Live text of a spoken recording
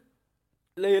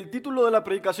El título de la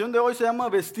predicación de hoy se llama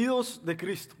Vestidos de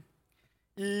Cristo.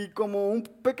 Y como un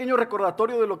pequeño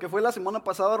recordatorio de lo que fue la semana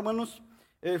pasada, hermanos,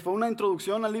 fue una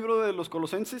introducción al libro de los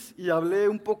Colosenses y hablé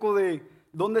un poco de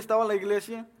dónde estaba la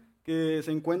iglesia que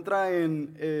se encuentra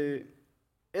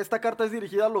esta carta es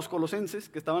dirigida a los colosenses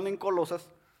que estaban en Colosas,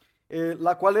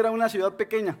 la cual era una ciudad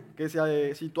pequeña que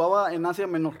se situaba en Asia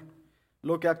Menor,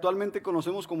 lo que actualmente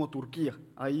conocemos como Turquía.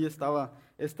 Ahí estaba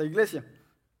esta iglesia.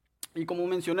 Y como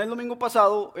mencioné el domingo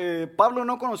pasado, Pablo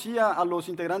no conocía a los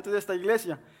integrantes de esta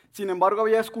iglesia, sin embargo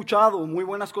había escuchado muy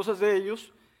buenas cosas de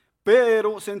ellos,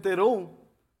 pero se enteró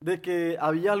de que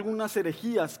había algunas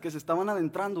herejías que se estaban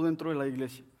adentrando dentro de la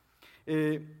iglesia.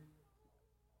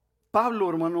 Pablo,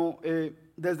 hermano,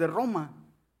 desde Roma,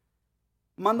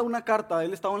 manda una carta,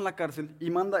 él estaba en la cárcel, y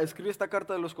escribe esta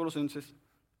carta de los Colosenses.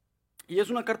 Y es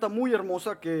una carta muy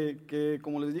hermosa que,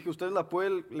 como les dije, ustedes la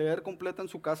pueden leer completa en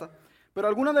su casa. Pero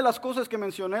algunas de las cosas que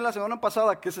mencioné la semana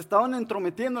pasada que se estaban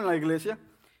entrometiendo en la iglesia,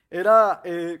 era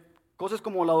cosas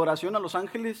como la adoración a los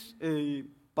ángeles.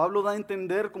 Pablo da a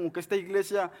entender como que esta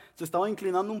iglesia se estaba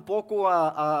inclinando un poco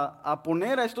a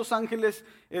poner a estos ángeles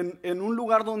en un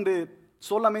lugar donde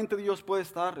solamente Dios puede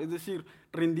estar, es decir,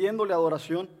 rindiéndole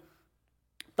adoración.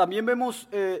 También vemos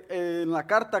en la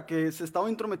carta que se estaba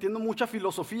intrometiendo mucha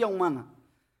filosofía humana,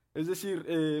 es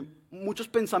decir, muchos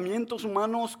pensamientos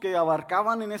humanos que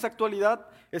abarcaban en esa actualidad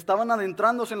estaban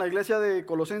adentrándose en la iglesia de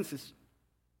Colosenses.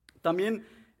 También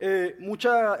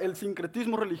el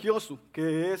sincretismo religioso,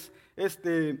 que es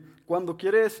cuando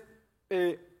quieres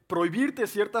prohibirte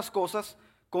ciertas cosas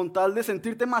con tal de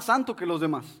sentirte más santo que los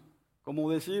demás,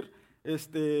 como decir,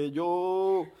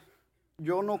 yo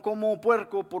no como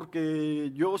puerco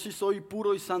porque yo sí soy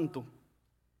puro y santo.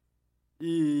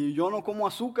 Y yo no como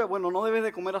azúcar, bueno, no debe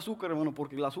de comer azúcar, hermano,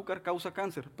 porque el azúcar causa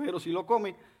cáncer, pero si lo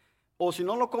come, o si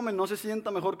no lo come, no se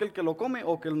sienta mejor que el que lo come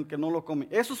o que el que no lo come.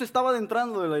 Eso se estaba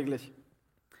adentrando de la iglesia.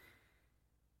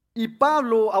 Y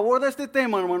Pablo aborda este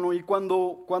tema, hermano, y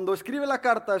cuando escribe la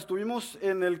carta, estuvimos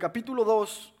en el capítulo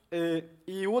 2,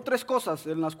 y hubo tres cosas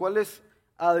en las cuales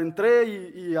adentré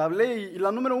y hablé, y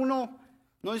la número uno,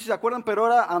 no sé si se acuerdan, pero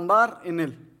era andar en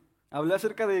él. Hablé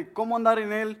acerca de cómo andar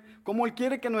en él, cómo él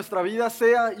quiere que nuestra vida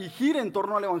sea y gire en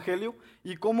torno al evangelio,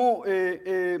 y cómo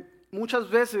muchas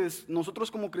veces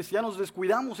nosotros como cristianos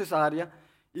descuidamos esa área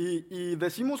y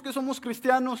decimos que somos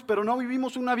cristianos, pero no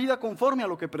vivimos una vida conforme a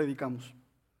lo que predicamos.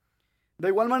 De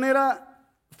igual manera,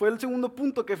 fue el segundo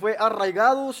punto, que fue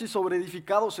arraigados y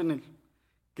sobreedificados en él,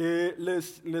 que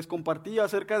les compartí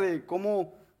acerca de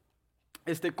cómo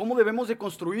debemos de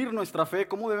construir nuestra fe,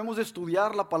 cómo debemos de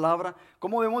estudiar la palabra,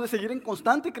 cómo debemos de seguir en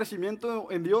constante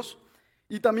crecimiento en Dios,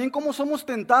 y también cómo somos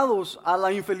tentados a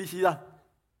la infelicidad,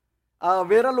 a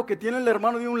ver a lo que tiene el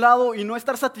hermano de un lado y no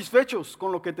estar satisfechos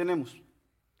con lo que tenemos.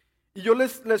 Y yo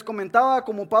les comentaba,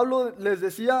 como Pablo les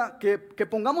decía, que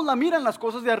pongamos la mira en las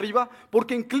cosas de arriba,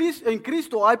 porque en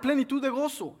Cristo hay plenitud de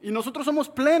gozo, y nosotros somos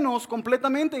plenos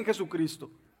completamente en Jesucristo.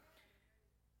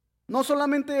 No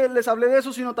solamente les hablé de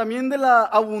eso, sino también de la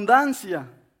abundancia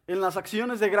en las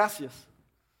acciones de gracias.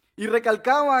 Y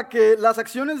recalcaba que las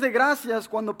acciones de gracias,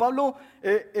 cuando Pablo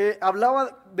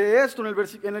hablaba de esto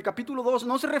en el capítulo 2,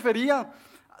 no se refería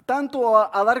tanto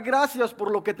a dar gracias por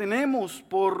lo que tenemos,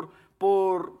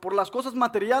 por las cosas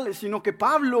materiales, sino que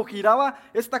Pablo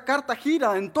esta carta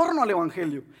gira en torno al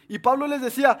evangelio. Y Pablo les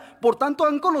decía, por tanto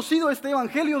han conocido este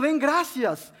evangelio, den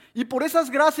gracias, y por esas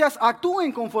gracias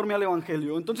actúen conforme al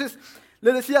evangelio. Entonces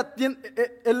les decía,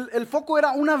 el foco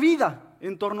era una vida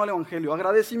en torno al evangelio,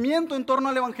 agradecimiento en torno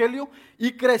al evangelio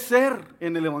y crecer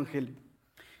en el evangelio.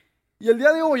 Y el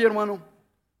día de hoy, hermano,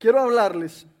 quiero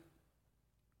hablarles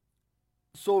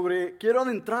quiero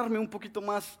adentrarme un poquito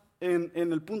más en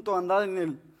el punto de andar en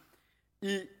él.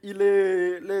 Y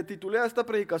le titulé a esta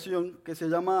predicación, que se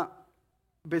llama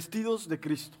Vestidos de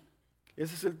Cristo.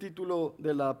 Ese es el título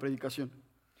de la predicación.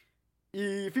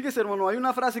 Y fíjese, hermano, hay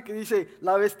una frase que dice: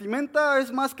 la vestimenta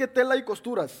es más que tela y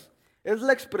costuras, es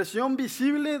la expresión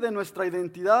visible de nuestra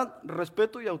identidad,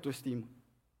 respeto y autoestima.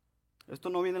 Esto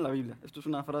no viene en la Biblia, esto es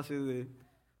una frase de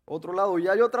otro lado. Y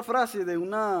hay otra frase de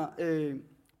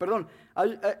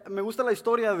me gusta la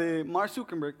historia de Mark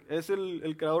Zuckerberg, es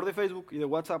el creador de Facebook y de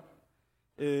WhatsApp,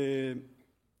 el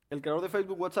creador de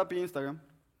Facebook, WhatsApp y Instagram.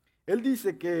 Él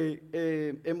dice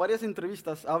que en varias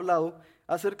entrevistas ha hablado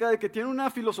acerca de que tiene una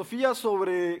filosofía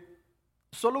sobre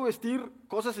solo vestir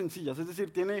cosas sencillas, es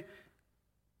decir, tiene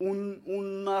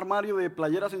un armario de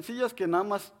playeras sencillas que nada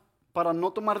más para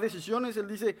no tomar decisiones. Él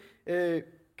dice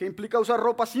que implica usar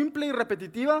ropa simple y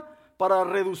repetitiva para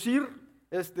reducir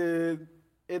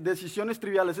decisiones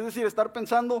triviales, es decir, estar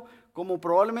pensando como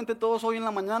probablemente todos hoy en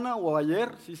la mañana o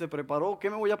ayer, si se preparó, qué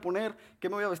me voy a poner, qué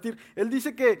me voy a vestir. Él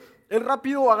dice que él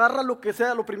rápido agarra lo que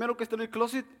sea, lo primero que esté en el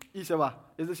closet y se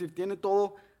va, es decir, tiene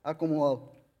todo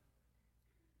acomodado.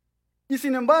 Y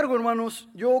sin embargo, hermanos,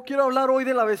 yo quiero hablar hoy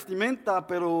de la vestimenta,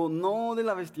 pero no de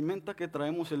la vestimenta que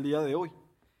traemos el día de hoy.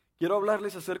 Quiero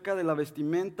hablarles acerca de la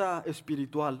vestimenta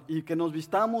espiritual y que nos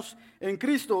vistamos en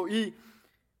Cristo. Y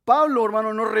Pablo,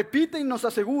 hermano, nos repite y nos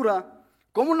asegura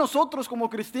cómo nosotros como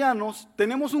cristianos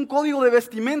tenemos un código de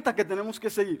vestimenta que tenemos que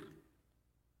seguir.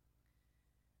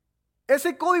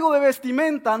 Ese código de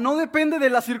vestimenta no depende de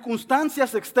las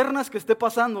circunstancias externas que esté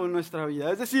pasando en nuestra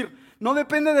vida. Es decir, no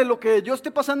depende de lo que yo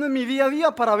esté pasando en mi día a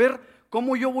día para ver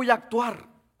cómo yo voy a actuar.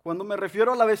 Cuando me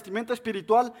refiero a la vestimenta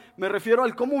espiritual, me refiero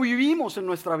al cómo vivimos en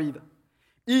nuestra vida.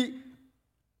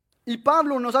 Y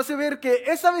Pablo nos hace ver que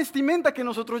esa vestimenta que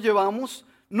nosotros llevamos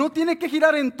no tiene que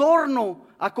girar en torno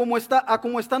a cómo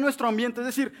está nuestro ambiente. Es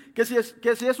decir, que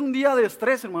si es un día de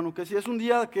estrés, hermano, que si es un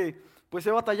día que pues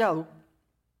he batallado,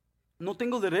 no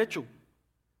tengo derecho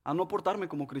a no portarme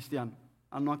como cristiano,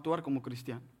 a no actuar como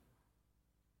cristiano.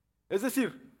 Es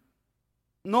decir,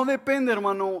 no depende,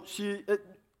 hermano,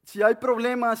 si hay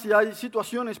problemas, si hay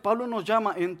situaciones. Pablo nos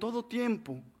llama en todo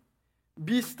tiempo,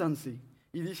 vístanse.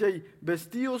 Y dice ahí,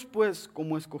 vestidos pues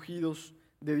como escogidos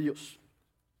de Dios.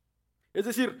 Es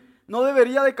decir, no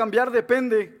debería de cambiar,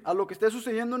 depende a lo que esté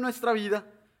sucediendo en nuestra vida.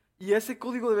 Y ese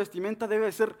código de vestimenta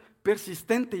debe ser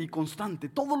persistente y constante,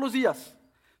 todos los días.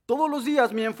 Todos los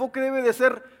días mi enfoque debe de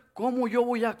ser cómo yo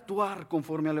voy a actuar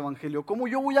conforme al Evangelio, cómo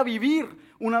yo voy a vivir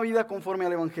una vida conforme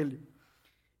al Evangelio.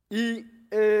 Y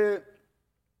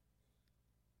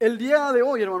el día de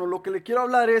hoy, hermano, lo que le quiero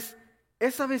hablar es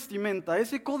esa vestimenta,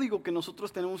 ese código que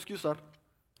nosotros tenemos que usar,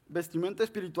 vestimenta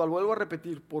espiritual. Vuelvo a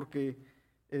repetir porque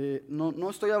no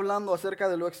estoy hablando acerca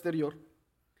de lo exterior.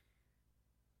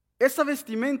 Esa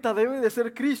vestimenta debe de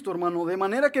ser Cristo, hermano, de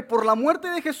manera que por la muerte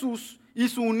de Jesús y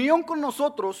su unión con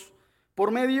nosotros, por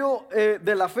medio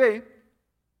de la fe,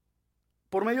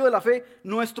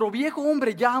 nuestro viejo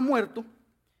hombre ya ha muerto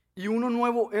y uno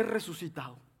nuevo es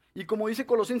resucitado. Y como dice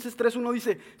Colosenses 3:1,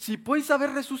 dice, si podéis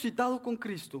haber resucitado con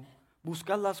Cristo,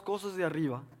 buscad las cosas de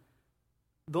arriba.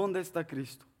 ¿Dónde está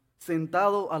Cristo?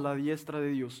 Sentado a la diestra de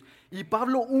Dios. Y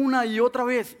Pablo una y otra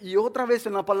vez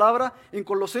en la palabra en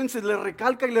Colosenses le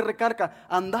recalca y le recarga,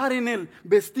 andar en Él,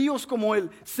 vestidos como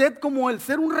Él, sed como Él,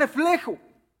 ser un reflejo.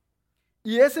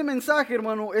 Y ese mensaje,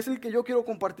 hermano, es el que yo quiero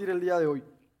compartir el día de hoy.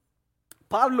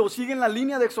 Pablo sigue en la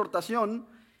línea de exhortación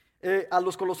a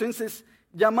los colosenses,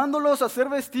 llamándolos a ser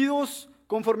vestidos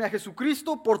conforme a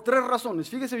Jesucristo por 3 razones.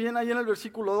 Fíjese bien ahí en el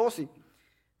versículo 12.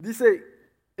 Dice,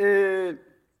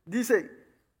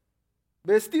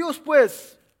 vestidos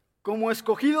pues como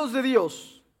escogidos de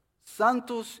Dios,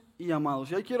 santos y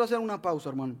amados. Y ahí quiero hacer una pausa,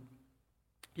 hermano.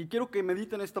 Y quiero que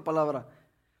mediten esta palabra.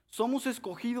 Somos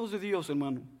escogidos de Dios,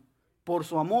 hermano, por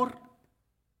su amor.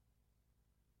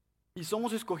 Y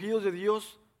somos escogidos de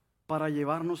Dios para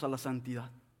llevarnos a la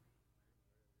santidad.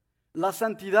 La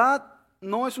santidad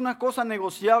no es una cosa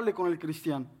negociable con el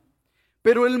cristiano.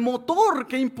 Pero el motor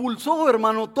que impulsó,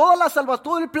 hermano,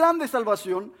 todo el plan de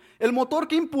salvación, el motor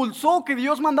que impulsó que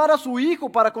Dios mandara a su Hijo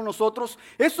para con nosotros,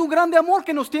 es su grande amor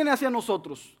que nos tiene hacia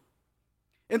nosotros.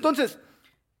 Entonces,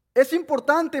 es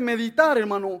importante meditar,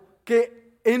 hermano,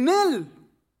 que en Él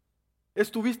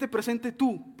estuviste presente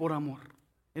tú por amor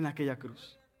en aquella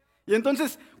cruz. Y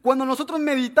entonces, cuando nosotros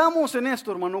meditamos en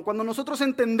esto, hermano, cuando nosotros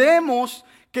entendemos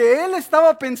que Él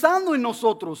estaba pensando en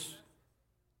nosotros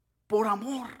por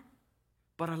amor,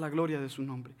 para la gloria de su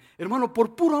nombre. Hermano,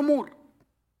 por puro amor.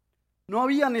 No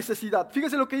había necesidad.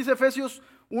 Fíjese lo que dice Efesios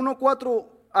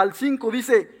 1:4-5.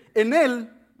 Dice, en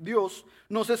Él, Dios,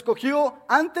 nos escogió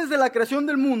antes de la creación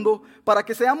del mundo para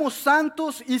que seamos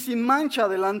santos y sin mancha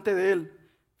delante de Él.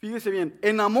 Fíjese bien,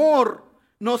 en amor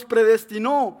nos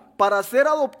predestinó para ser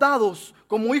adoptados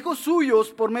como hijos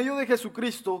suyos por medio de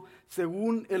Jesucristo,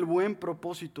 según el buen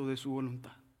propósito de su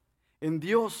voluntad. En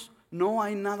Dios no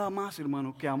hay nada más,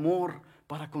 hermano, que amor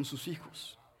para con sus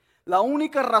hijos. La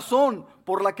única razón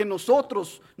por la que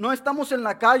nosotros no estamos en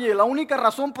la calle, la única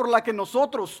razón por la que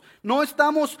nosotros no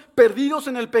estamos perdidos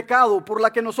en el pecado, por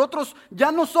la que nosotros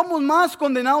ya no somos más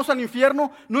condenados al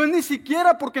infierno, no es ni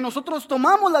siquiera porque nosotros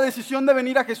tomamos la decisión de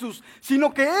venir a Jesús,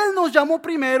 sino que Él nos llamó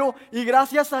primero y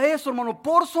gracias a eso, hermano,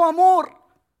 por su amor,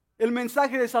 el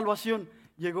mensaje de salvación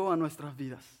llegó a nuestras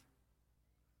vidas.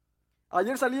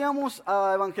 Ayer salíamos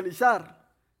a evangelizar.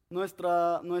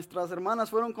 Nuestras hermanas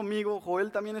fueron conmigo, Joel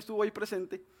también estuvo ahí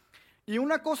presente. Y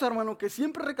una cosa, hermano, que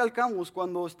siempre recalcamos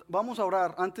cuando vamos a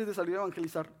orar antes de salir a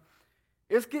evangelizar,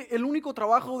 es que el único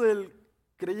trabajo del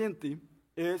creyente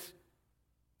es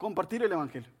compartir el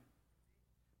evangelio,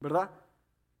 ¿verdad?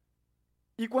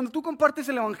 Y cuando tú compartes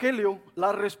el evangelio,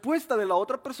 la respuesta de la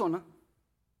otra persona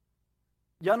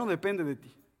ya no depende de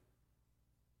ti.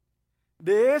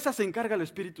 De esa se encarga el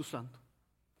Espíritu Santo.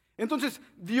 Entonces,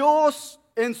 Dios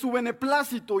en su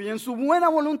beneplácito y en su buena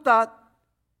voluntad,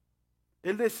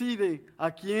 Él decide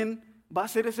a quién va a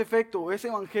hacer ese efecto, ese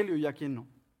evangelio, y a quién no.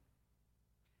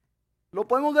 Lo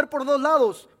podemos ver por dos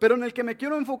lados, pero en el que me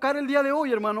quiero enfocar el día de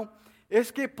hoy, hermano,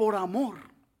 es que por amor,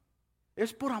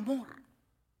 es por amor.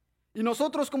 Y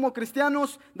nosotros como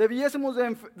cristianos debiésemos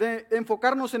de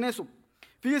enfocarnos en eso.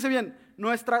 Fíjese bien,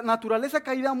 nuestra naturaleza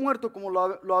caída ha muerto, como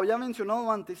lo había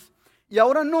mencionado antes, y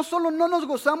ahora no solo no nos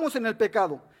gozamos en el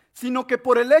pecado, sino que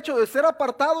por el hecho de ser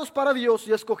apartados para Dios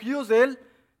y escogidos de Él,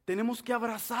 tenemos que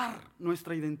abrazar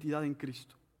nuestra identidad en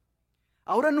Cristo.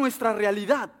 Ahora nuestra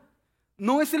realidad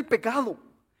no es el pecado.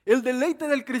 El deleite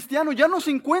del cristiano ya no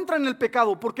se encuentra en el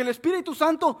pecado, porque el Espíritu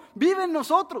Santo vive en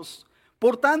nosotros.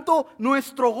 Por tanto,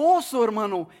 nuestro gozo,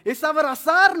 hermano, es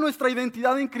abrazar nuestra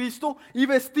identidad en Cristo y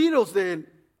vestirnos de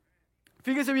Él.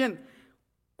 Fíjese bien,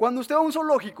 cuando usted va a un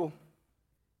zoológico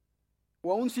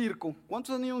o a un circo,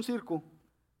 ¿cuántos han ido a un circo?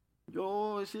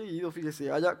 Yo sí he ido,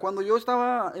 fíjese, allá, cuando yo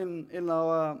estaba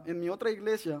en mi otra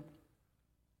iglesia,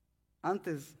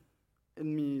 antes,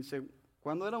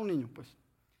 cuando era un niño, pues,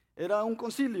 era un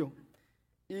concilio.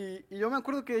 Y yo me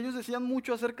acuerdo que ellos decían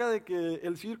mucho acerca de que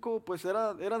el circo pues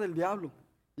era del diablo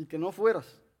y que no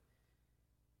fueras.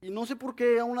 Y no sé por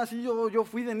qué, aún así yo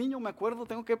fui de niño, me acuerdo,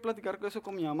 tengo que platicar eso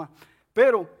con mi mamá.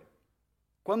 Pero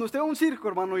cuando usted va a un circo,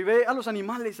 hermano, y ve a los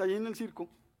animales allí en el circo,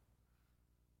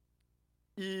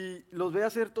 y los ve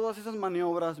hacer todas esas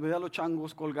maniobras, ve a los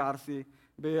changos colgarse,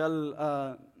 ve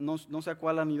no sé a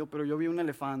cuál han ido, pero yo vi un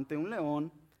elefante, un león.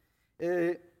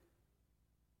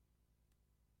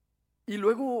 Y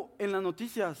luego en las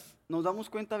noticias nos damos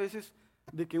cuenta a veces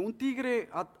de que un tigre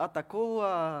atacó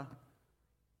a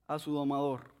su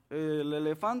domador. El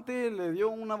elefante le dio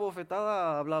una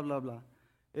bofetada, bla, bla, bla.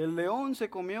 El león se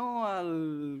comió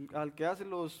al que hace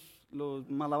los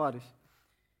malabares.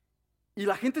 Y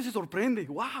la gente se sorprende,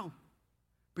 wow,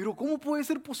 pero ¿cómo puede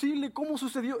ser posible? ¿Cómo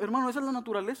sucedió? Hermano, esa es la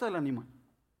naturaleza del animal.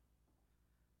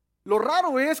 Lo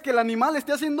raro es que el animal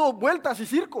esté haciendo vueltas y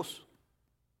circos.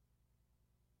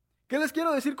 ¿Qué les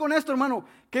quiero decir con esto, hermano?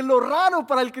 Que lo raro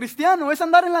para el cristiano es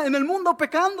andar en el mundo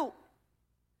pecando.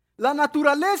 La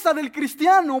naturaleza del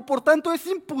cristiano, por tanto, es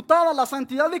imputada la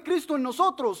santidad de Cristo en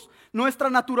nosotros. Nuestra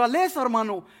naturaleza,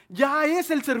 hermano, ya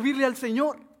es el servirle al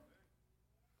Señor.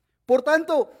 Por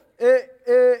tanto,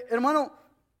 hermano,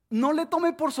 no le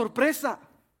tome por sorpresa.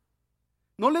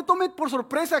 No le tome por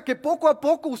sorpresa que poco a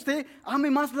poco usted ame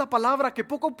más la palabra, que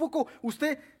poco a poco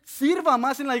usted sirva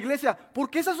más en la iglesia,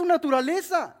 porque esa es su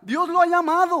naturaleza. Dios lo ha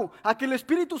llamado a que el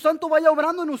Espíritu Santo vaya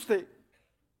obrando en usted.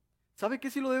 ¿Sabe qué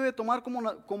sí lo debe tomar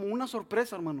como una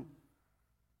sorpresa, hermano?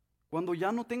 Cuando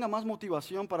ya no tenga más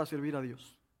motivación para servir a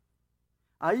Dios.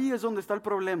 Ahí es donde está el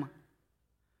problema.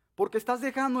 Porque estás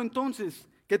dejando entonces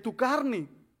que tu carne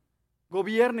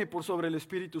gobierne por sobre el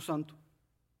Espíritu Santo.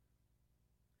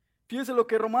 Fíjense lo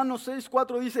que Romanos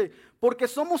 6:4 dice, porque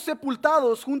somos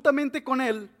sepultados juntamente con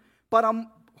Él para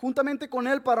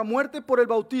muerte por el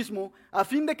bautismo, a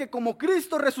fin de que como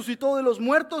Cristo resucitó de los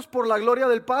muertos por la gloria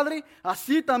del Padre,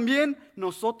 así también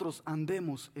nosotros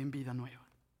andemos en vida nueva.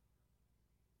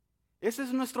 Ese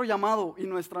es nuestro llamado y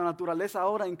nuestra naturaleza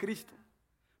ahora en Cristo.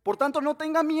 Por tanto, no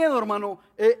tenga miedo, hermano.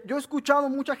 Yo he escuchado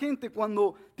mucha gente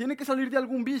cuando tiene que salir de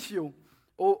algún vicio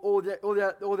o de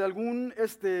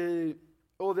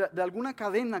alguna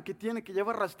cadena que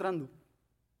lleva arrastrando.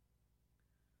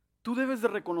 Tú debes de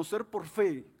reconocer por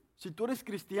fe, si tú eres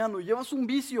cristiano y llevas un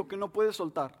vicio que no puedes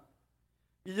soltar,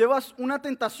 y llevas una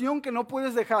tentación que no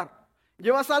puedes dejar,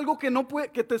 llevas algo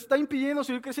que te está impidiendo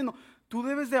seguir creciendo, tú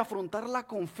debes de afrontarla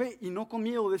con fe y no con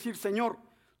miedo, decir, Señor,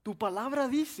 tu palabra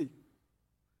dice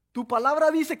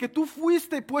que tú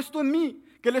fuiste puesto en mí,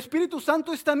 que el Espíritu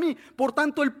Santo está en mí, por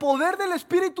tanto el poder del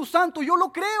Espíritu Santo yo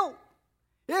lo creo.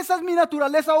 Esa es mi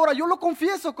naturaleza ahora, yo lo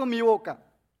confieso con mi boca.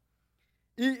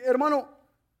 Y hermano,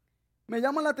 me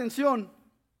llama la atención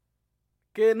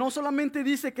que no solamente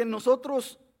dice que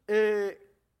nosotros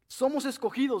somos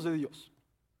escogidos de Dios.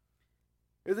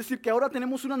 Es decir, que ahora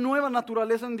tenemos una nueva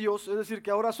naturaleza en Dios, es decir,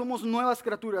 que ahora somos nuevas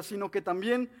criaturas, sino que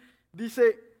también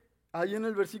dice, ahí en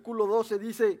el versículo 12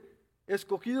 dice,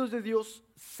 escogidos de Dios,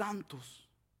 santos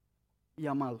y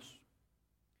amados.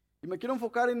 Y me quiero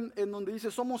enfocar en donde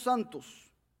dice, somos santos.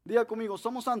 Diga conmigo,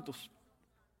 somos santos.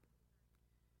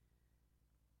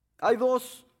 Hay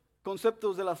dos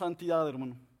conceptos de la santidad,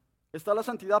 hermano. Está la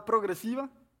santidad progresiva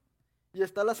y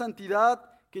está la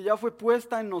santidad que ya fue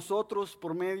puesta en nosotros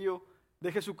por medio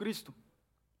de Jesucristo.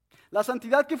 La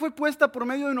santidad que fue puesta por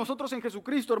medio de nosotros en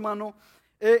Jesucristo, hermano,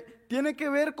 tiene que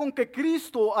ver con que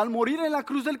Cristo, al morir en la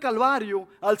cruz del Calvario,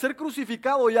 al ser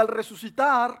crucificado y al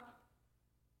resucitar,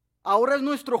 ahora es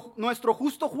nuestro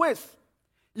justo juez.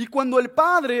 Y cuando el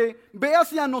Padre ve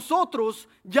hacia nosotros,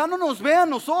 ya no nos ve a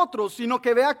nosotros, sino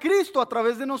que ve a Cristo a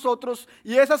través de nosotros,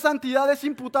 y esa santidad es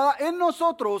imputada en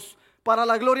nosotros para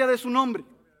la gloria de su nombre.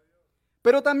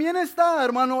 Pero también está,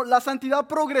 hermano, la santidad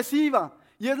progresiva,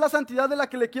 y es la santidad de la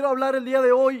que le quiero hablar el día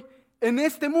de hoy en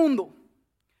este mundo.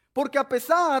 Porque a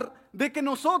pesar de que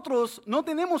nosotros no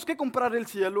tenemos que comprar el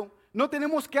cielo, no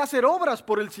tenemos que hacer obras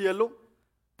por el cielo,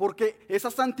 porque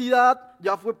esa santidad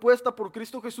ya fue puesta por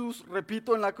Cristo Jesús,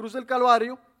 repito, en la cruz del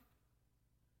Calvario,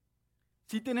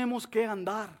 sí tenemos que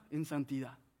andar en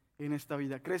santidad en esta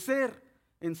vida, crecer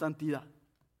en santidad.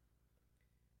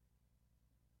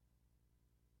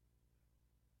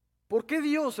 ¿Por qué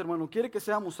Dios, hermano, quiere que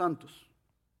seamos santos?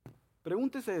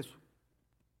 Pregúntese eso.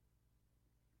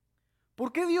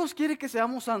 ¿Por qué Dios quiere que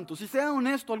seamos santos? Y sea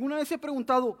honesto, ¿alguna vez se ha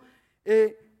preguntado,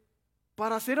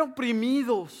 para ser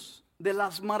oprimidos de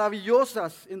las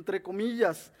maravillosas, entre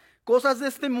comillas, cosas de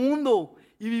este mundo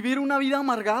y vivir una vida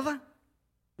amargada?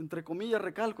 Entre comillas,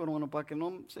 recalco, hermano, para que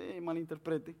no se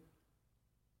malinterprete.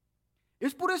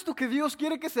 ¿Es por esto que Dios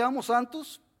quiere que seamos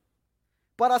santos?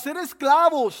 ¿Para ser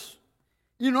esclavos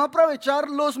y no aprovechar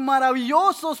los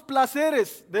maravillosos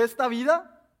placeres de esta vida?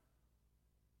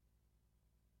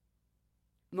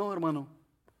 No, hermano.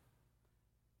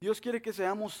 Dios quiere que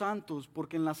seamos santos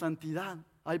porque en la santidad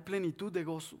hay plenitud de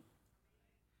gozo.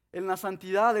 En la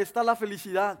santidad está la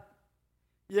felicidad.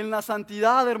 Y en la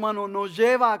santidad, hermano, nos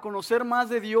lleva a conocer más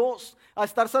de Dios, a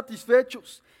estar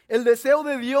satisfechos. El deseo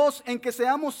de Dios en que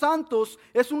seamos santos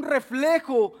es un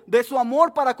reflejo de su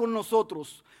amor para con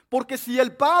nosotros. Porque si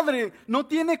el Padre no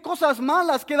tiene cosas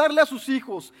malas que darle a sus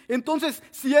hijos, entonces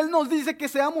si Él nos dice que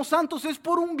seamos santos es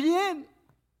por un bien.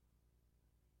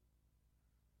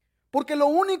 Porque lo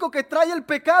único que trae el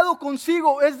pecado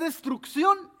consigo es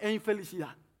destrucción e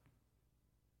infelicidad.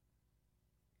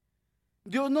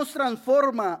 Dios nos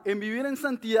transforma en vivir en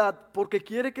santidad porque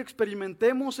quiere que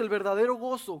experimentemos el verdadero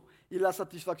gozo y la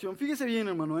satisfacción. Fíjese bien,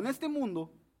 hermano, en este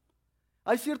mundo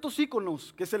hay ciertos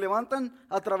íconos que se levantan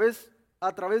a través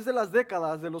de las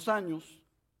décadas, de los años,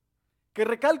 que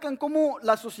recalcan cómo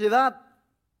la sociedad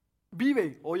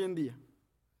vive hoy en día.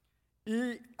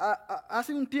 Y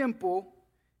hace un tiempo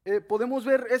podemos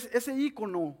ver ese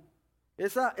ícono,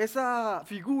 esa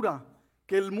figura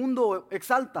que el mundo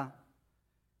exalta.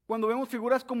 Cuando vemos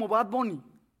figuras como Bad Bunny.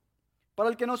 Para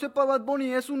el que no sepa, Bad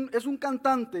Bunny es un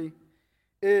cantante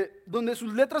donde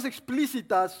sus letras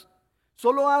explícitas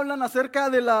solo hablan acerca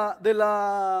de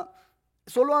la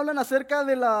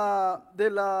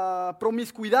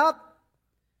promiscuidad,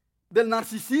 del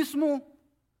narcisismo.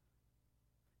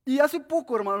 Y hace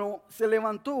poco, hermano, se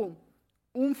levantó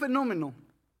un fenómeno,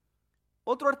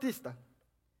 otro artista,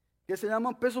 que se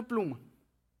llama Peso Pluma.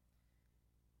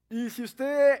 Y si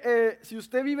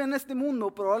usted vive en este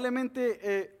mundo,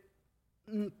 probablemente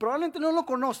no lo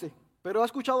conoce, pero ha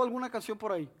escuchado alguna canción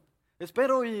por ahí.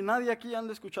 Espero y nadie aquí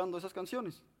ande escuchando esas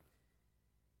canciones.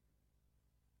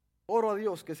 Oro a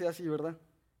Dios que sea así, ¿verdad?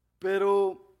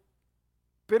 Pero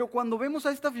cuando vemos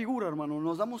a esta figura, hermano,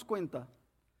 nos damos cuenta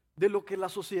de lo que la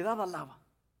sociedad alaba.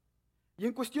 Y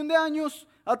en cuestión de años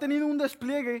ha tenido un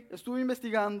despliegue, estuve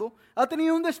investigando, ha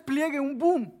tenido un despliegue, un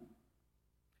boom.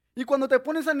 Y cuando te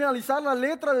pones a analizar la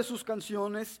letra de sus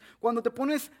canciones, cuando te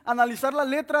pones a analizar la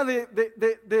letra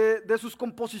de sus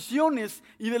composiciones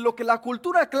y de lo que la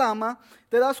cultura aclama,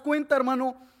 te das cuenta,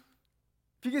 hermano,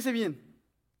 fíjese bien,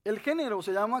 el género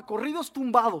se llama corridos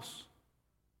tumbados.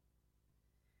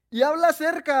 Y habla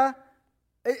acerca,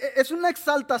 es una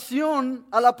exaltación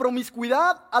a la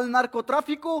promiscuidad, al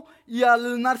narcotráfico y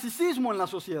al narcisismo en la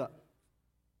sociedad.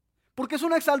 Porque es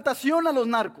una exaltación a los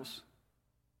narcos.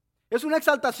 Es una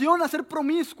exaltación a ser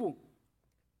promiscuo.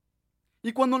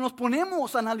 Y cuando nos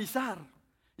ponemos a analizar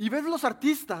y ves los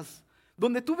artistas,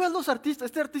 donde tú ves los artistas,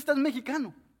 este artista es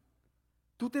mexicano,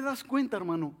 tú te das cuenta,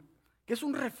 hermano, que es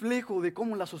un reflejo de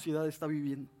cómo la sociedad está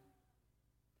viviendo.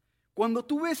 Cuando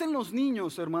tú ves en los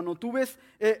niños, hermano, tú ves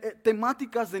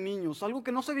temáticas de niños, algo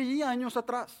que no se veía años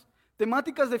atrás,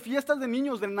 temáticas de fiestas de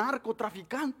niños, de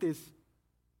narcotraficantes,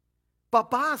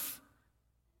 papás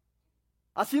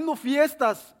haciendo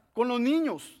fiestas con los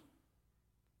niños,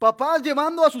 papás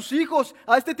llevando a sus hijos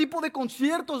a este tipo de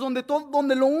conciertos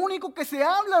donde lo único que se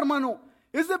habla, hermano,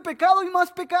 es de pecado y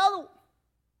más pecado.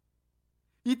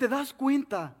 Y te das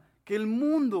cuenta que el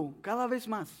mundo cada vez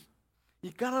más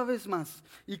y cada vez más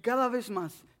y cada vez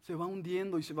más se va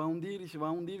hundiendo y se va a hundir y se va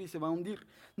a hundir y se va a hundir.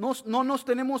 No nos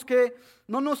tenemos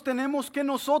que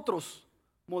nosotros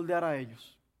moldear a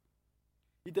ellos.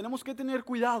 Y tenemos que tener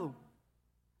cuidado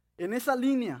en esa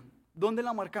línea donde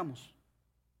la marcamos.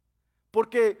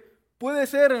 Porque puede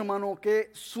ser, hermano,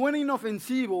 que suene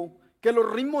inofensivo, que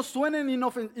los ritmos suenen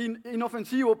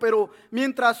inofensivos, pero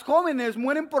mientras jóvenes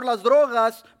mueren por las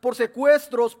drogas, por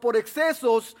secuestros, por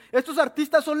excesos, estos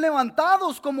artistas son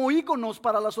levantados como íconos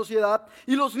para la sociedad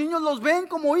y los niños los ven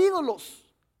como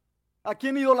ídolos a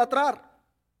quien idolatrar.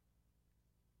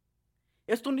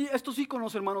 Estos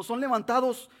íconos, hermanos, son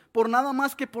levantados por nada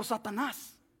más que por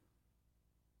Satanás,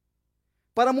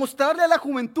 para mostrarle a la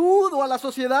juventud o a la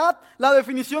sociedad la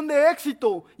definición de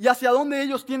éxito y hacia dónde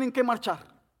ellos tienen que marchar.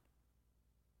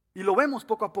 Y lo vemos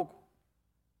poco a poco.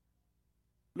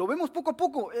 Lo vemos poco a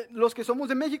poco. Los que somos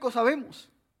de México sabemos.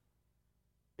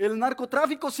 El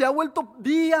narcotráfico se ha vuelto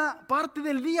parte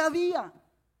del día a día.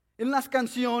 En las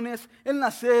canciones, en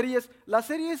las series. Las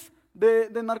series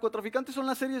de narcotraficantes son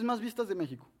las series más vistas de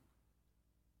México.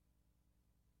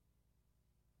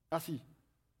 Así.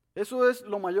 Eso es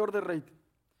lo mayor de rating.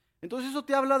 Entonces eso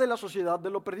te habla de la sociedad,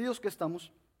 de lo perdidos que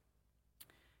estamos.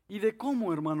 Y de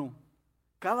cómo, hermano,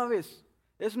 cada vez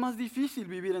es más difícil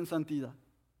vivir en santidad.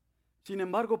 Sin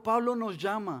embargo, Pablo nos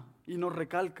llama y nos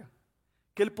recalca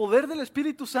que el poder del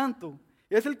Espíritu Santo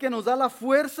es el que nos da la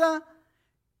fuerza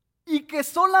y que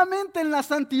solamente en la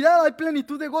santidad hay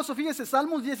plenitud de gozo. Fíjese,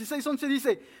 Salmos 16:11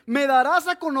 dice, me darás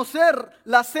a conocer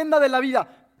la senda de la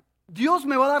vida. Dios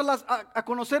me va a dar a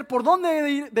conocer por dónde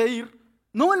he de ir,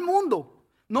 no el mundo,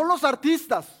 no los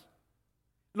artistas.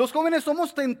 Los jóvenes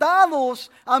somos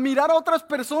tentados a mirar a otras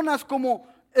personas como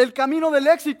el camino del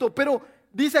éxito, pero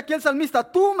dice aquí el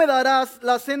salmista, tú me darás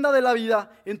la senda de la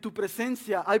vida, en tu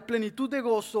presencia hay plenitud de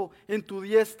gozo, en tu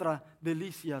diestra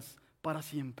delicias para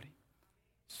siempre.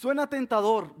 Suena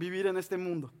tentador vivir en este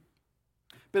mundo,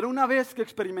 pero una vez que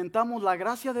experimentamos la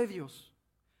gracia de Dios,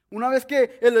 una vez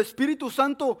que el Espíritu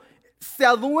Santo se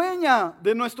adueña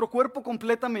de nuestro cuerpo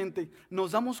completamente,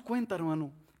 nos damos cuenta,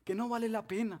 hermano, que no vale la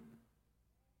pena.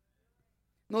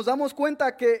 Nos damos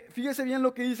cuenta que, fíjese bien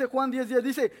lo que dice Juan 10:10,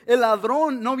 dice, el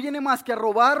ladrón no viene más que a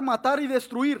robar, matar y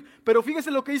destruir. Pero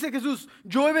fíjese lo que dice Jesús,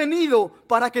 yo he venido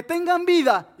para que tengan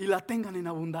vida y la tengan en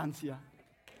abundancia.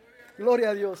 Gloria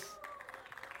a Dios.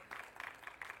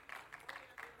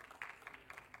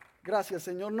 Gracias,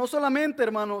 Señor. No solamente,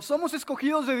 hermanos, somos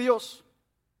escogidos de Dios.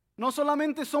 No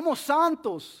solamente somos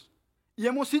santos y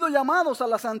hemos sido llamados a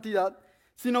la santidad,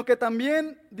 sino que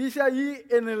también dice ahí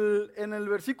en el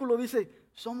versículo, dice,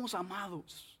 somos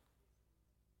amados.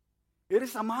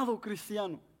 Eres amado,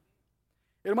 cristiano.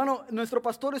 Hermano, nuestro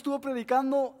pastor estuvo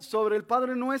predicando sobre el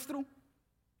Padre Nuestro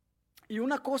y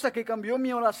una cosa que cambió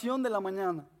mi oración de la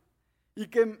mañana y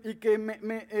que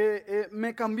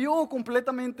me cambió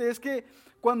completamente es que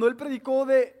cuando él predicó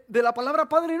de la palabra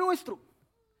Padre Nuestro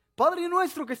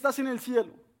que estás en el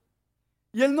cielo,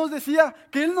 y él nos decía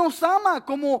que él nos ama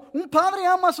como un padre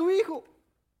ama a su hijo.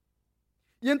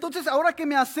 Y entonces ahora que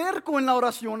me acerco en la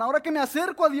oración, ahora que me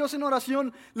acerco a Dios en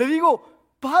oración, le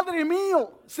digo, Padre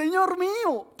mío, Señor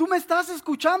mío, tú me estás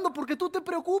escuchando porque tú te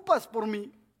preocupas por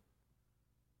mí.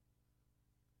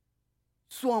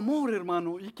 Su amor,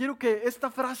 hermano, y quiero que esta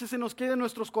frase se nos quede en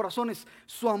nuestros corazones,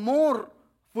 su amor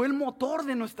fue el motor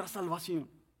de nuestra salvación.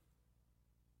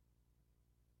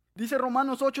 Dice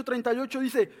Romanos 8:38,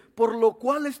 dice, por lo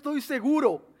cual estoy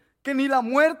seguro que ni la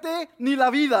muerte ni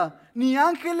la vida, ni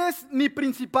ángeles ni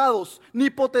principados, ni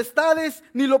potestades,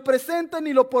 ni lo presente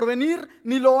ni lo porvenir,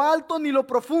 ni lo alto ni lo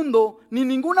profundo, ni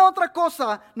ninguna otra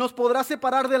cosa nos podrá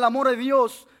separar del amor de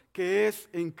Dios que es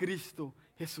en Cristo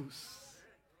Jesús.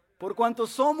 Por cuanto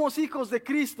somos hijos de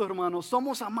Cristo, hermanos,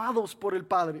 somos amados por el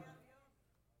Padre.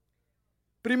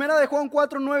 Primera de Juan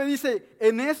 4:9 dice,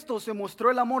 en esto se mostró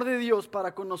el amor de Dios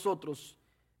para con nosotros,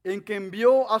 en que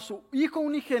envió a su Hijo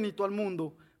unigénito al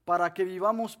mundo para que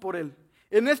vivamos por él.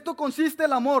 En esto consiste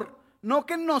el amor, no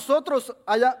que nosotros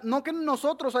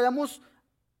hayamos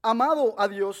amado a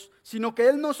Dios, sino que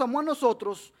Él nos amó a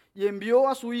nosotros y envió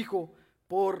a su Hijo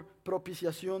por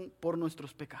propiciación por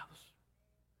nuestros pecados.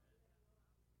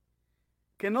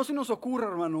 Que no se nos ocurra,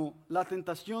 hermano, la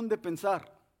tentación de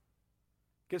pensar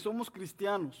que somos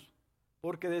cristianos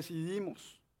porque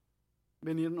decidimos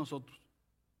venir nosotros.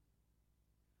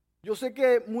 Yo sé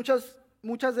que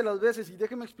muchas de las veces, y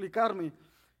déjeme explicarme,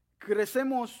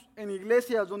 crecemos en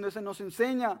iglesias donde se nos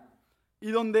enseña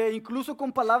y donde incluso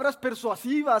con palabras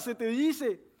persuasivas se te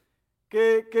dice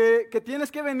que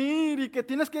tienes que venir y que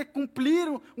tienes que cumplir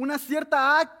una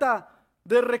cierta acta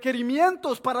de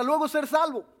requerimientos para luego ser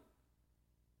salvo.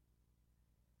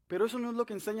 Pero eso no es lo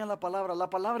que enseña la palabra. La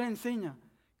palabra enseña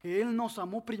que Él nos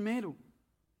amó primero.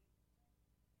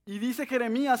 Y dice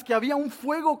Jeremías que había un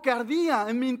fuego que ardía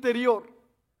en mi interior.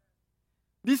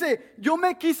 Dice, yo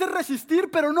me quise resistir,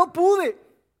 pero no pude.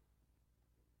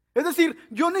 Es decir,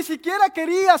 yo ni siquiera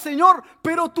quería, Señor,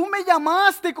 pero tú me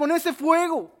llamaste con ese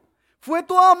fuego. Fue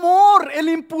tu amor el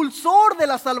impulsor de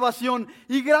la salvación.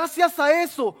 Y gracias a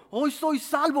eso, hoy soy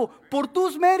salvo por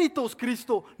tus méritos,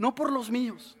 Cristo, no por los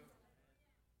míos.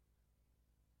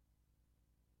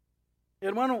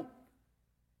 Hermano,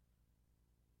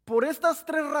 por estas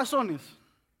tres razones,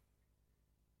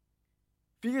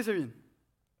 fíjese bien,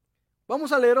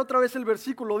 vamos a leer otra vez el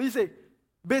versículo. Dice,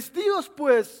 vestidos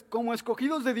pues como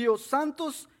escogidos de Dios,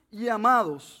 santos y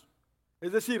amados.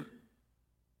 Es decir,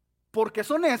 porque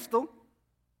son esto,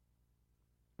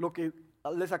 lo que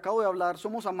les acabo de hablar,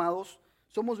 somos amados,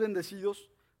 somos bendecidos.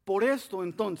 Por esto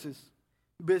entonces,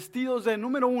 vestidos de,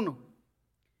 número 1,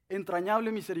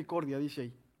 entrañable misericordia, dice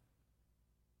ahí.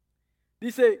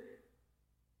 Dice,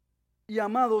 y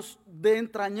amados de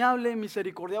entrañable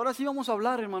misericordia. Ahora sí vamos a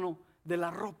hablar, hermano, de la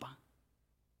ropa.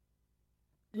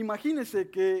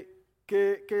 Imagínense que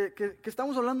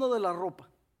estamos hablando de la ropa.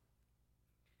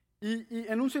 Y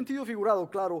en un sentido figurado,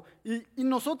 claro. Y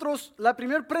nosotros, la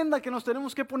primera prenda que nos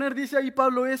tenemos que poner, dice ahí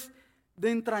Pablo, es de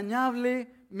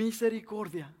entrañable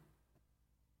misericordia.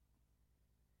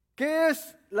 ¿Qué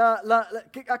es?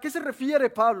 ¿A qué se refiere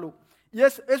Pablo? Y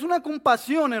es una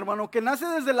compasión, hermano, que nace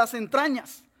desde las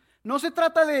entrañas. No se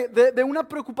trata de una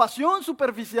preocupación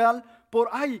superficial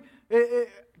por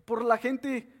la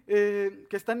gente que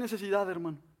está en necesidad,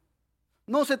 hermano.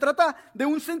 No, se trata de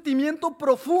un sentimiento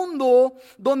profundo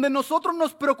donde nosotros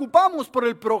nos preocupamos por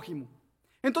el prójimo.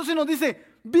 Entonces nos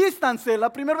dice, vístanse.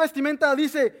 La primera vestimenta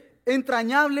dice,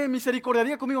 entrañable misericordia.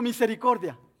 Diga conmigo,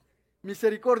 misericordia.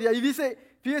 Misericordia. Y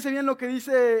dice, fíjese bien lo que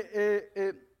dice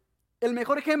el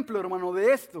mejor ejemplo, hermano,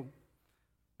 de esto,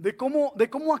 de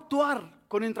cómo actuar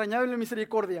con entrañable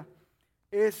misericordia,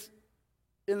 es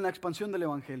en la expansión del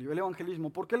evangelio, el evangelismo.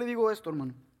 ¿Por qué le digo esto,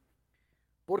 hermano?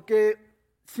 Porque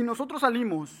si nosotros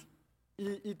salimos,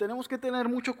 y tenemos que tener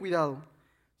mucho cuidado,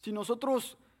 si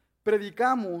nosotros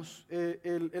predicamos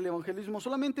el evangelismo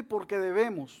solamente porque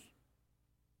debemos,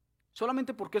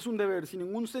 solamente porque es un deber, sin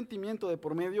ningún sentimiento de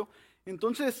por medio,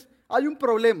 entonces hay un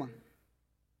problema.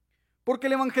 Porque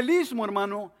el evangelismo,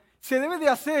 hermano, se debe de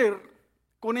hacer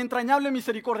con entrañable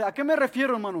misericordia. ¿A qué me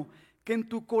refiero, hermano? Que en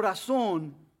tu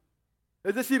corazón,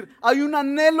 es decir, hay un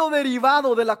anhelo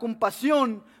derivado de la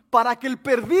compasión para que el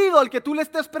perdido al que tú le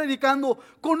estés predicando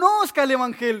conozca el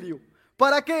evangelio.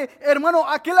 Para que, hermano,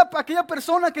 aquella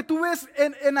persona que tú ves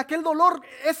en aquel dolor,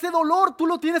 ese dolor tú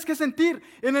lo tienes que sentir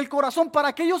en el corazón. Para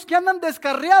aquellos que andan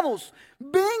descarriados,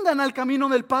 vengan al camino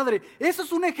del Padre. Eso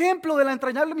es un ejemplo de la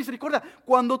entrañable misericordia.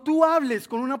 Cuando tú hables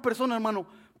con una persona, hermano,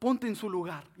 ponte en su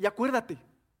lugar y acuérdate,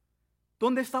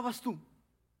 ¿dónde estabas tú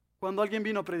cuando alguien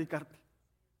vino a predicarte?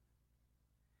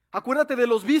 Acuérdate de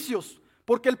los vicios,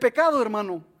 porque el pecado,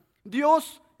 hermano,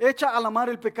 Dios echa a la mar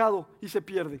el pecado y se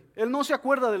pierde. Él no se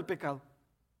acuerda del pecado.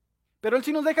 Pero Él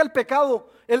sí nos deja el pecado,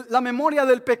 la memoria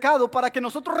del pecado, para que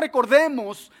nosotros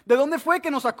recordemos de dónde fue que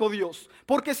nos sacó Dios.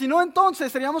 Porque si no,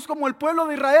 entonces seríamos como el pueblo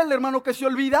de Israel, hermano, que se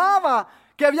olvidaba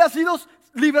que había sido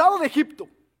librado de Egipto.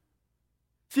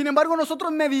 Sin embargo,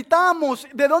 nosotros meditamos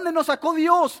de dónde nos sacó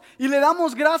Dios y le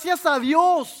damos gracias a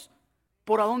Dios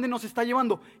por a dónde nos está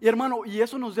llevando. Y hermano, y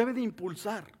eso nos debe de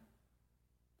impulsar.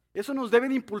 Eso nos debe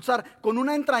de impulsar con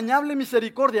una entrañable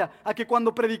misericordia a que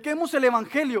cuando prediquemos el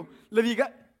evangelio le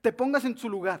diga, te pongas en su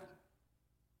lugar.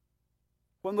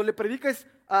 Cuando le prediques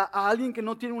a alguien que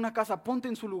no tiene una casa, ponte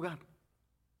en su lugar.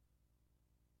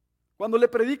 Cuando le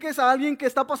prediques a alguien que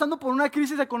está pasando por una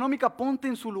crisis económica, ponte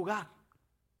en su lugar.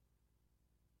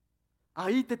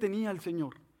 Ahí te tenía el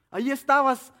Señor. Ahí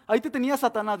estabas, ahí te tenía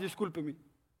Satanás, discúlpeme.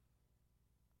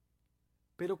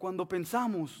 Pero cuando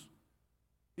pensamos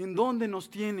en dónde nos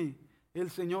tiene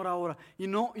el Señor ahora, y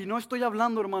no estoy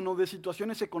hablando, hermano, de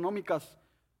situaciones económicas.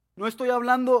 No estoy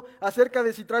hablando acerca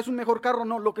de si traes un mejor carro,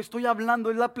 no. Lo que estoy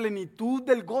hablando es la plenitud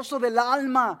del gozo del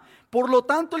alma. Por lo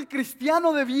tanto, el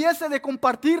cristiano debiese de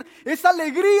compartir esa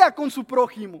alegría con su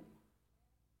prójimo.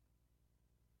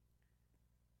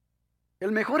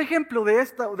 El mejor ejemplo de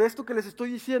esto que les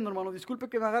estoy diciendo, hermano, disculpe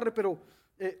que me agarre, pero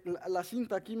la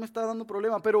cinta aquí me está dando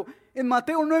problema. Pero en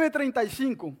Mateo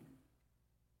 9:35,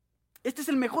 este es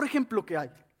el mejor ejemplo que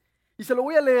hay. Y se lo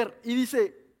voy a leer y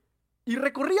dice... Y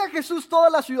recorría Jesús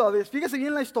todas las ciudades. Fíjese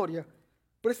bien la historia.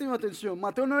 Présteme atención.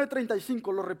 Mateo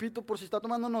 9:35, lo repito por si está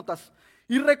tomando notas.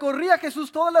 Y recorría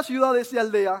Jesús todas las ciudades y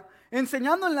aldea,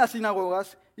 enseñando en las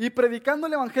sinagogas y predicando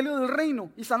el evangelio del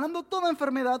reino y sanando toda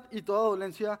enfermedad y toda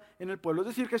dolencia en el pueblo. Es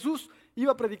decir, Jesús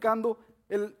iba predicando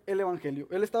el Evangelio.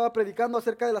 Él estaba predicando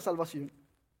acerca de la salvación.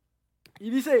 Y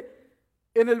dice,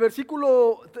 en el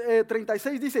versículo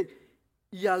 36 dice,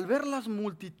 y al ver las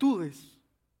multitudes,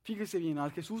 fíjese bien,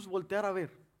 al Jesús voltear a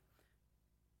ver.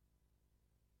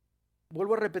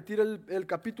 Vuelvo a repetir el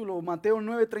capítulo, Mateo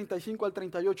 9, 35 al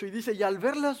 38, y dice, y al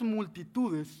ver las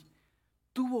multitudes,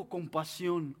 tuvo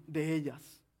compasión de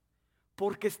ellas,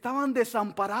 porque estaban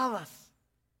desamparadas.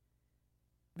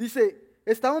 Dice,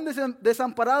 estaban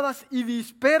desamparadas y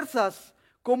dispersas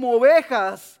como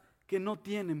ovejas que no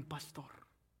tienen pastor.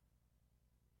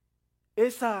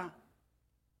 Esa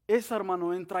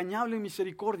hermano, entrañable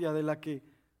misericordia de la que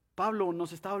Pablo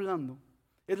nos está hablando,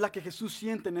 es la que Jesús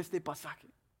siente en este pasaje.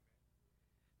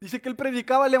 Dice que él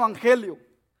predicaba el evangelio,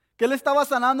 que él estaba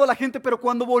sanando a la gente, pero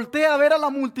cuando voltea a ver a la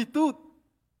multitud,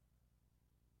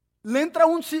 le entra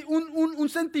un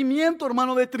sentimiento,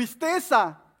 hermano, de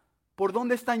tristeza por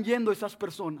dónde están yendo esas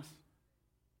personas.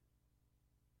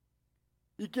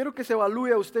 Y quiero que se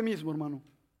evalúe a usted mismo, hermano.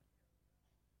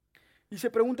 Y se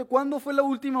pregunte, ¿cuándo fue la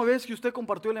última vez que usted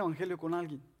compartió el evangelio con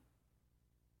alguien?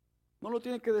 No lo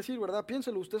tiene que decir, ¿verdad?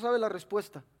 Piénselo, usted sabe la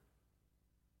respuesta.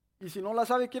 Y si no la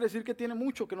sabe, quiere decir que tiene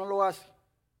mucho que no lo hace.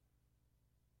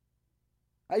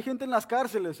 Hay gente en las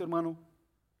cárceles, hermano,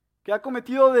 que ha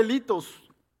cometido delitos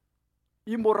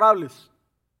imborrables,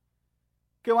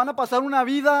 que van a pasar una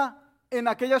vida en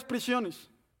aquellas prisiones.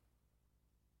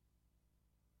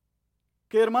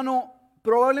 Que, hermano,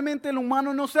 probablemente el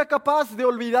humano no sea capaz de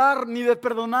olvidar ni de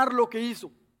perdonar lo que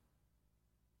hizo.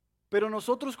 Pero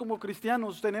nosotros como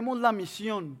cristianos tenemos la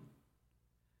misión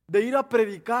de ir a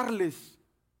predicarles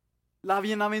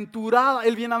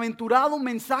el bienaventurado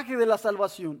mensaje de la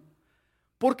salvación.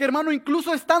 Porque, hermano,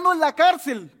 incluso estando en la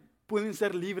cárcel pueden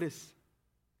ser libres.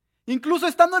 Incluso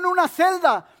estando en una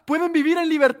celda pueden vivir en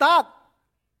libertad.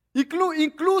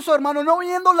 Incluso, hermano, no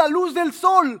viendo la luz del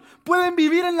sol, pueden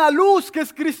vivir en la luz que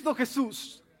es Cristo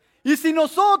Jesús. Y si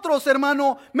nosotros,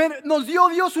 hermano, nos dio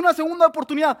Dios una segunda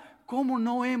oportunidad, ¿cómo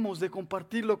no hemos de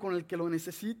compartirlo con el que lo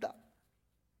necesita?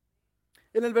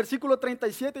 En el versículo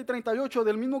 37 y 38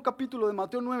 del mismo capítulo de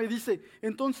Mateo 9 dice,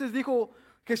 entonces dijo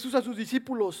Jesús a sus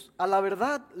discípulos, a la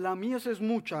verdad la mies es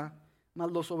mucha, mas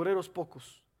los obreros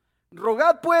pocos.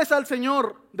 Rogad pues al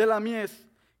Señor de la mies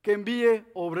que envíe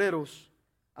obreros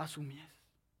a su mies.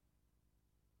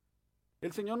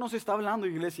 El Señor nos está hablando,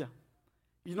 iglesia.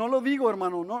 Y no lo digo,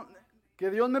 hermano, no,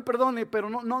 que Dios me perdone, pero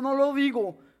no lo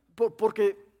digo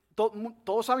porque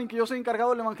todos saben que yo soy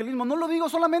encargado del evangelismo. No lo digo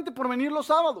solamente por venir los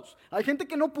sábados. Hay gente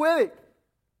que no puede.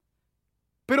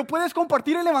 Pero puedes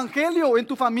compartir el evangelio en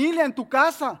tu familia, en tu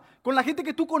casa, con la gente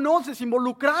que tú conoces,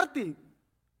 involucrarte.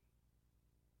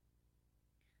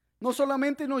 No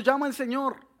solamente nos llama el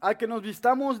Señor a que nos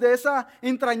vistamos de esa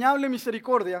entrañable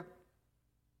misericordia,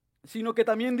 sino que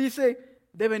también dice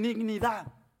de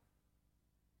benignidad.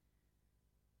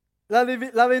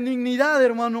 La benignidad,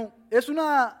 hermano, es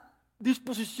una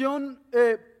disposición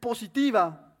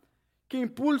positiva que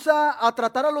impulsa a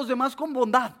tratar a los demás con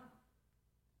bondad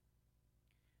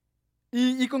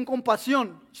y con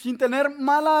compasión, sin tener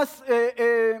malas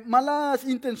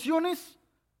intenciones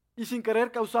y sin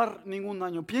querer causar ningún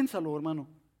daño. Piénsalo, hermano,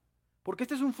 porque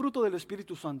este es un fruto del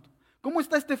Espíritu Santo. ¿Cómo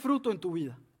está este fruto en tu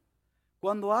vida?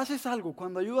 Cuando haces algo,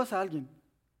 cuando ayudas a alguien,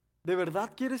 ¿de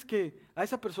verdad quieres que a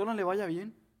esa persona le vaya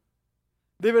bien?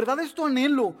 ¿De verdad es tu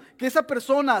anhelo que esa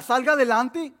persona salga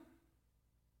adelante?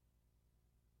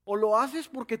 ¿O lo haces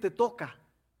porque te toca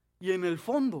y en el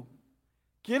fondo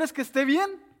quieres que esté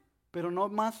bien, pero no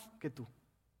más que tú?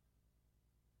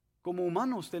 Como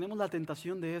humanos tenemos la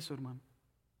tentación de eso, hermano.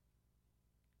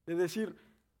 De decir,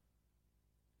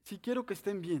 sí quiero que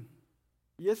estén bien.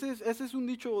 Y ese es un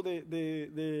dicho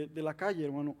de la calle,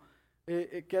 hermano.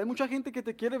 Que hay mucha gente que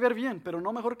te quiere ver bien, pero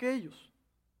no mejor que ellos.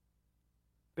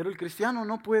 Pero el cristiano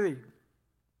no puede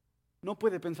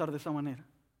pensar de esa manera.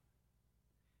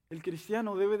 El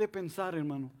cristiano debe de pensar,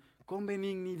 hermano, con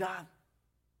benignidad,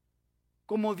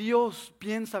 como Dios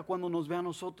piensa cuando nos ve a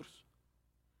nosotros.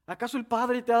 ¿Acaso el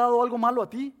Padre te ha dado algo malo a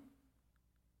ti?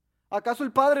 ¿Acaso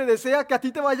el Padre desea que a ti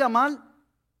te vaya mal?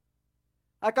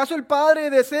 ¿Acaso el Padre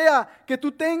desea que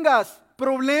tú tengas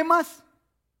problemas?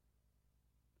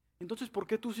 Entonces, ¿por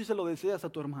qué tú sí se lo deseas a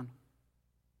tu hermano?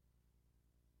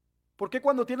 ¿Por qué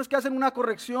cuando tienes que hacer una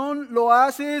corrección lo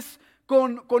haces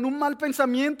con un mal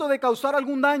pensamiento de causar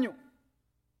algún daño?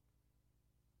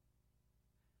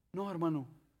 No, hermano.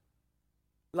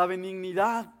 La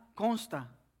benignidad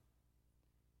consta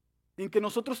en que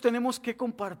nosotros tenemos que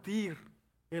compartir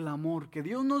el amor que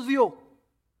Dios nos dio,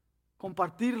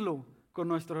 compartirlo con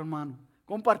nuestro hermano,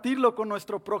 compartirlo con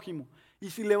nuestro prójimo. Y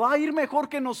si le va a ir mejor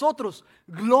que nosotros,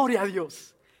 gloria a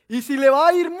Dios. Y si le va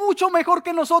a ir mucho mejor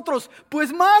que nosotros,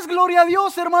 pues más gloria a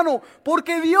Dios, hermano,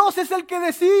 porque Dios es el que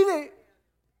decide.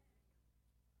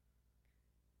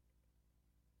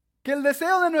 Que el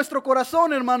deseo de nuestro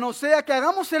corazón, hermano, sea que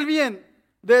hagamos el bien,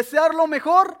 desear lo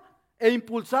mejor e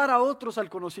impulsar a otros al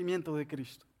conocimiento de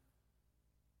Cristo.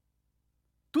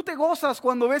 ¿Tú te gozas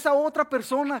cuando ves a otra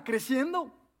persona creciendo?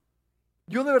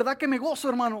 Yo de verdad que me gozo,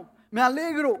 hermano, me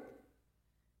alegro.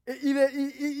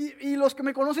 Y los que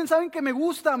me conocen saben que me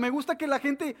gusta que la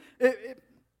gente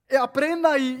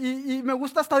aprenda y me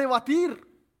gusta hasta debatir.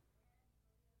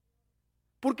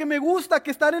 Porque me gusta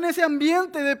que estar en ese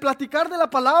ambiente de platicar de la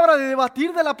palabra, de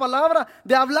debatir de la palabra,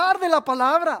 de hablar de la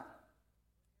palabra.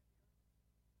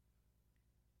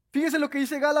 Fíjese lo que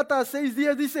dice Gálatas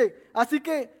 6:10, dice, así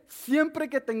que siempre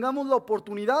que tengamos la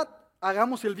oportunidad,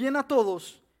 hagamos el bien a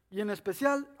todos y en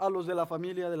especial a los de la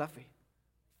familia de la fe.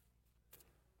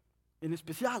 En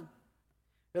especial.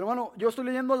 Hermano, yo estoy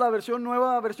leyendo la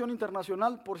nueva versión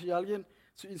internacional, por si alguien,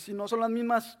 si no son las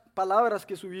mismas palabras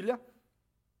que su Biblia.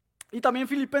 Y también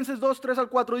Filipenses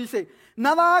 2:3-4 dice,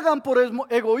 nada hagan por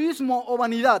egoísmo o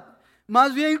vanidad,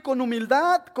 más bien con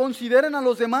humildad consideren a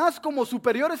los demás como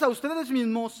superiores a ustedes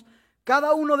mismos.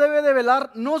 Cada uno debe de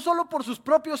velar no solo por sus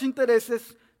propios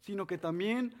intereses, sino que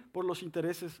también por los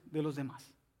intereses de los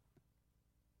demás.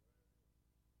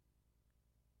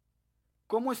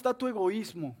 ¿Cómo está tu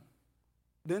egoísmo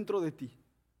dentro de ti?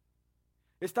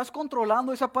 ¿Estás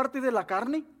controlando esa parte de la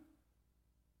carne?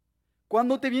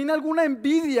 Cuando te viene alguna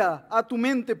envidia a tu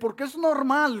mente, porque es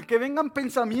normal que vengan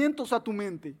pensamientos a tu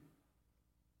mente,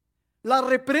 ¿la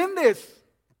reprendes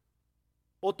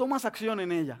o tomas acción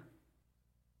en ella?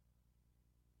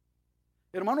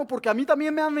 Hermano, porque a mí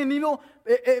también me han venido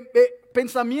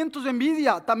pensamientos de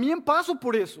envidia, también paso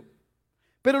por eso.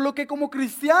 Pero lo que como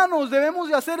cristianos debemos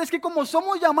de hacer es que como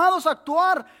somos llamados a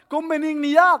actuar con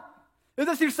benignidad, es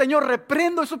decir, Señor,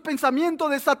 reprendo esos pensamientos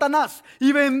de Satanás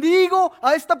y bendigo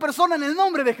a esta persona en el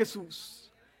nombre de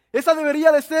Jesús. Esa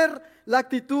debería de ser la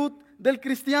actitud del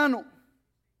cristiano.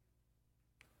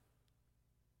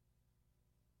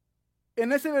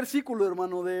 En ese versículo,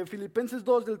 hermano, de Filipenses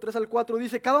 2, del 3-4,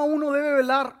 dice, cada uno debe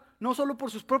velar no solo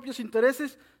por sus propios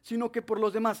intereses, sino que por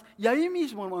los demás. Y ahí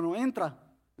mismo, hermano, entra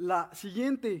el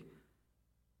siguiente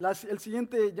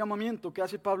llamamiento que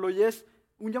hace Pablo, y es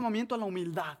un llamamiento a la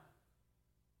humildad.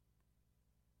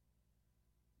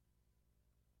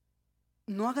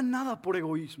 No hagan nada por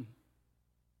egoísmo.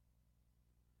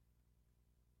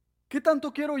 ¿Qué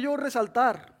tanto quiero yo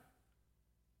resaltar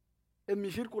en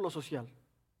mi círculo social?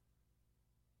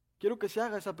 Quiero que se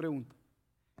haga esa pregunta.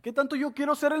 ¿Qué tanto yo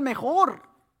quiero ser el mejor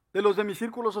de los de mi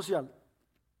círculo social?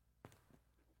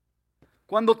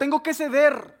 Cuando tengo que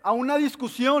ceder a una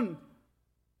discusión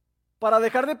para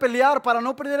dejar de pelear, para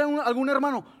no perder a algún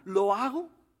hermano, ¿lo hago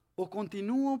o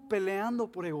continúo peleando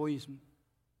por egoísmo?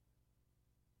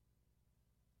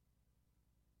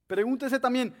 Pregúntese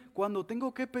también, cuando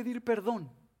tengo que pedir perdón.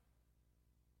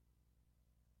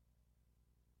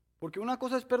 Porque una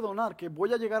cosa es perdonar, que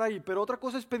voy a llegar ahí, pero otra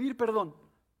cosa es pedir perdón.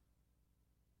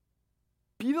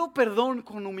 ¿Pido perdón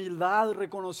con humildad,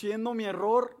 reconociendo mi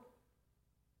error?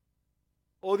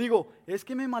 O digo, es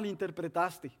que me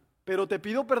malinterpretaste, pero te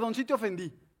pido perdón si te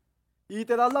ofendí. Y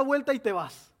te das la vuelta y te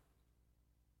vas.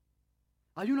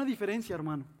 Hay una diferencia,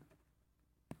 hermano.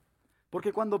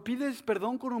 Porque cuando pides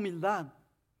perdón con humildad,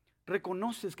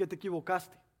 reconoces que te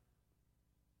equivocaste.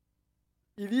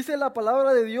 Y dice la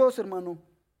palabra de Dios, hermano,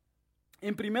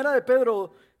 en 1 de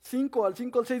Pedro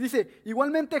 5:5-6 dice,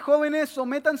 igualmente jóvenes,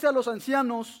 sométanse a los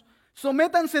ancianos,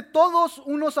 sométanse todos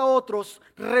unos a otros,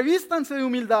 revístanse de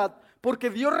humildad, porque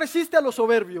Dios resiste a los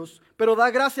soberbios, pero da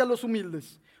gracia a los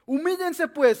humildes. Humíllense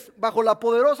pues bajo la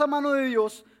poderosa mano de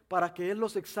Dios, para que Él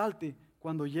los exalte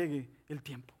cuando llegue el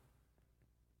tiempo.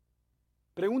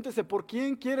 Pregúntese, ¿por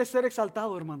quién quiere ser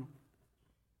exaltado, hermano?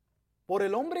 ¿Por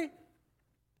el hombre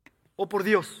o por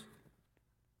Dios?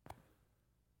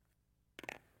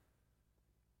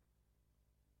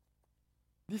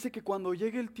 Dice que cuando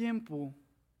llegue el tiempo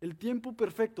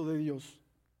perfecto de Dios,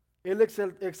 Él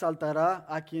exaltará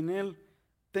a quien Él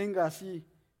tenga así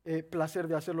placer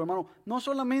de hacerlo, hermano. No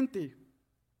solamente,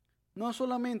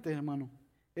 hermano,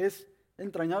 es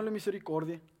entrañable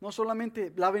misericordia, no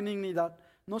solamente la benignidad,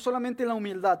 no solamente la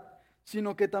humildad,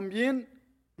 sino que también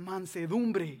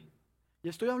mansedumbre. Y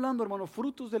estoy hablando, hermano,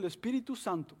 frutos del Espíritu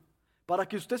Santo, para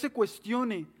que usted se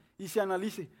cuestione y se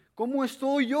analice, ¿cómo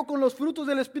estoy yo con los frutos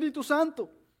del Espíritu Santo?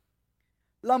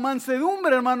 La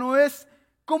mansedumbre, hermano, es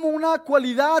como una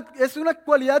cualidad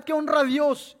que honra a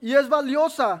Dios y es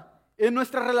valiosa en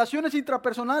nuestras relaciones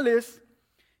intrapersonales,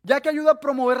 ya que ayuda a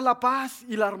promover la paz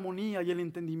y la armonía y el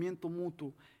entendimiento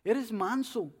mutuo. Eres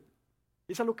manso,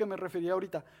 Es a lo que me refería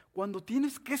ahorita. Cuando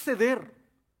tienes que ceder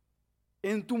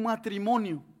en tu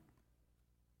matrimonio,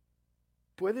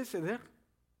 ¿puedes ceder?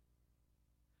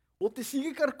 ¿O te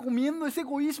sigue carcomiendo ese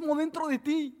egoísmo dentro de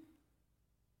ti?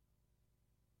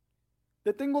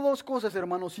 Te tengo dos cosas,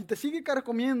 hermano. Si te sigue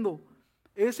carcomiendo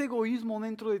ese egoísmo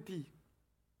dentro de ti,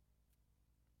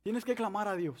 tienes que clamar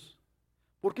a Dios.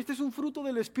 Porque este es un fruto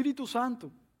del Espíritu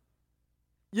Santo.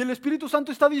 Y el Espíritu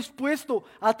Santo está dispuesto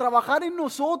a trabajar en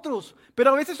nosotros.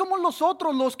 Pero a veces somos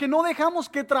nosotros los que no dejamos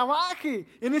que trabaje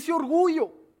en ese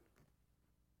orgullo.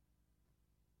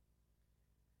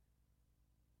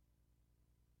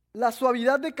 La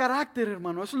suavidad de carácter,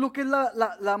 hermano. Eso es lo que es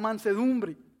la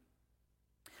mansedumbre.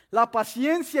 La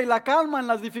paciencia y la calma en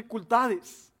las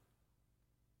dificultades.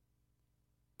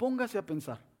 Póngase a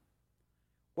pensar.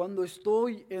 Cuando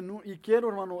estoy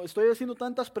estoy haciendo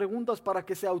tantas preguntas para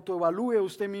que se autoevalúe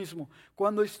usted mismo.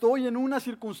 Cuando estoy en una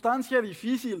circunstancia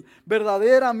difícil,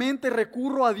 verdaderamente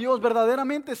recurro a Dios,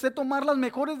 verdaderamente sé tomar las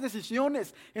mejores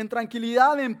decisiones en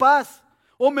tranquilidad, en paz.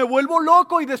 O me vuelvo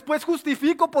loco y después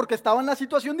justifico porque estaba en la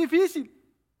situación difícil.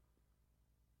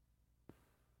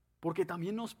 Porque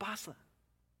también nos pasa.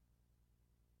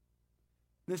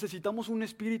 Necesitamos un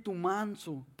espíritu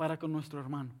manso para con nuestro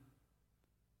hermano.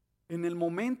 En el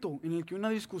momento en el que una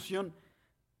discusión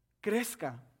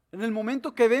crezca, en el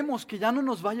momento que vemos que ya no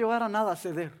nos va a llevar a nada a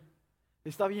ceder,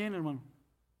 está bien, hermano.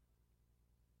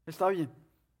 Está bien.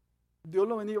 Dios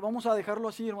lo bendiga. Vamos a dejarlo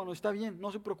así, hermano. Está bien,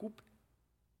 no se preocupe.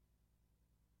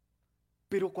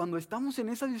 Pero cuando estamos en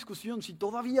esa discusión, si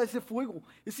todavía ese fuego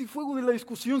de la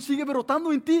discusión sigue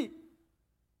brotando en ti,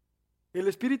 el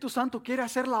Espíritu Santo quiere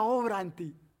hacer la obra en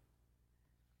ti.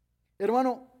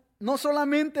 Hermano, no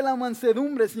solamente la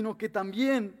mansedumbre, sino que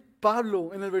también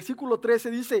Pablo en el versículo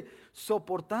 13 dice,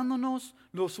 soportándonos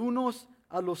los unos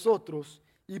a los otros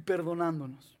y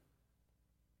perdonándonos.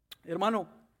 Hermano,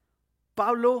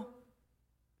 Pablo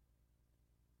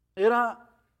era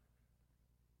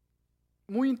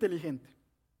muy inteligente.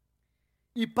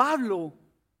 Y Pablo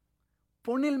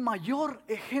pone el mayor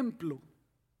ejemplo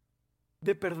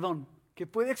de perdón que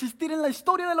puede existir en la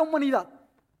historia de la humanidad.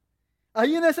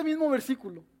 Ahí en ese mismo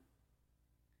versículo.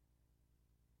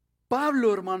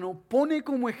 Pablo, hermano, pone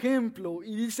como ejemplo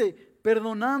y dice,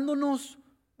 perdonándonos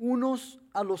unos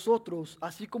a los otros,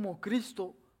 así como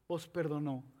Cristo os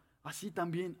perdonó, así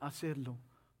también hacedlo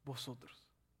vosotros.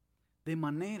 De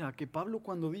manera que Pablo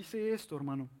cuando dice esto,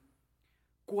 hermano,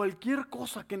 cualquier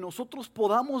cosa que nosotros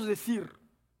podamos decir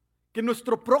que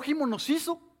nuestro prójimo nos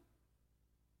hizo,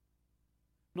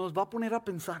 nos va a poner a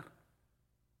pensar.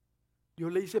 Yo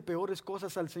le hice peores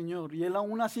cosas al Señor y Él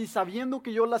aún así, sabiendo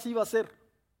que yo las iba a hacer,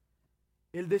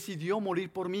 Él decidió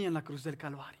morir por mí en la cruz del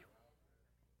Calvario.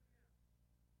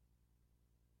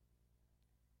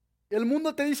 El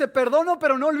mundo te dice, perdono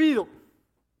pero no olvido.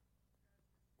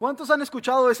 ¿Cuántos han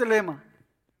escuchado ese lema?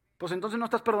 Pues entonces no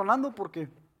estás perdonando porque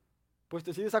pues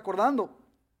te sigues acordando.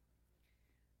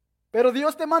 Pero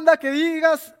Dios te manda que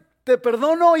digas, te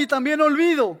perdono y también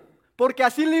olvido, porque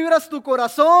así libras tu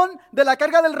corazón de la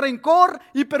carga del rencor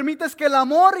y permites que el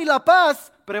amor y la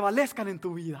paz prevalezcan en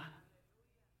tu vida.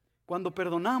 Cuando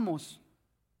perdonamos,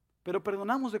 pero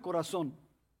perdonamos de corazón,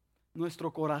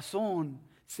 nuestro corazón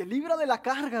se libra de la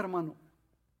carga, hermano.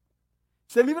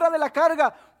 Se libra de la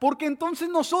carga, porque entonces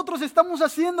nosotros estamos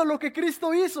haciendo lo que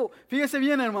Cristo hizo. Fíjese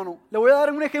bien, hermano, le voy a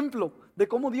dar un ejemplo de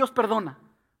cómo Dios perdona,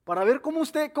 para ver cómo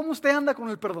usted anda con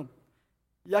el perdón.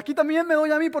 Y aquí también me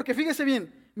doy a mí, porque fíjese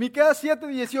bien, Miqueas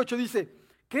 7:18 dice,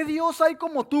 ¿qué Dios hay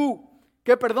como tú,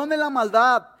 que perdone la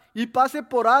maldad y pase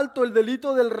por alto el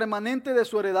delito del remanente de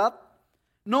su heredad?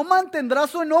 No mantendrá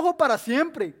su enojo para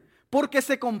siempre, porque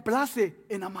se complace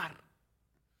en amar.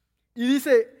 Y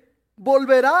dice,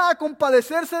 volverá a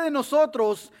compadecerse de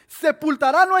nosotros,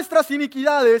 sepultará nuestras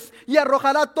iniquidades y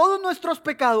arrojará todos nuestros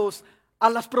pecados a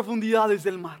las profundidades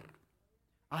del mar.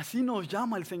 Así nos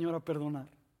llama el Señor a perdonar.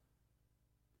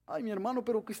 Ay, mi hermano,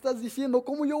 pero ¿qué estás diciendo?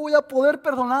 ¿Cómo yo voy a poder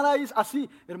perdonar así?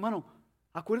 Hermano,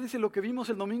 acuérdese lo que vimos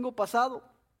el domingo pasado.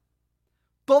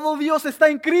 Todo Dios está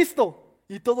en Cristo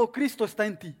y todo Cristo está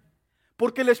en ti.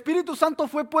 Porque el Espíritu Santo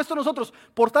fue puesto en nosotros.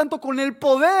 Por tanto, con el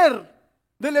poder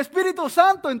del Espíritu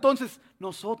Santo, entonces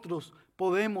nosotros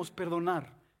podemos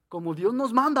perdonar como Dios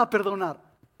nos manda a perdonar.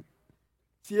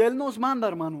 Si Él nos manda,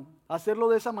 hermano, a hacerlo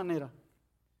de esa manera,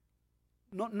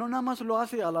 no nada más lo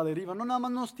hace a la deriva, no nada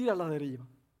más nos tira a la deriva.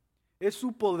 Es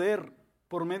su poder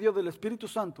por medio del Espíritu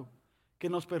Santo que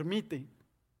nos permite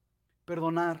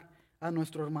perdonar a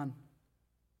nuestro hermano.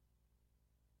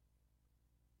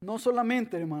 No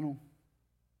solamente, hermano,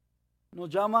 nos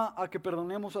llama a que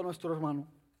perdonemos a nuestro hermano.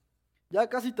 Ya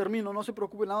casi termino, no se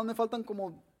preocupen, nada más me faltan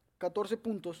como 14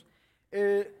 puntos.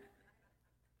 eh,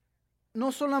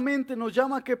 no solamente nos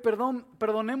llama a que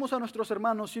perdonemos a nuestros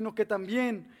hermanos, sino que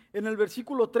también en el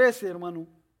versículo 13, hermano,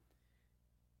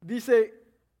 dice,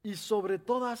 y sobre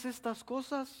todas estas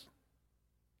cosas,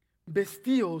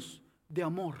 vestíos de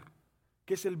amor,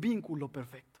 que es el vínculo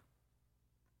perfecto.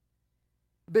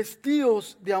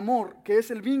 Vestíos de amor, que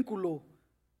es el vínculo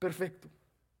perfecto.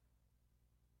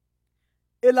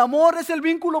 El amor es el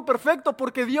vínculo perfecto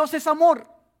porque Dios es amor.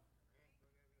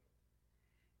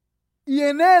 Y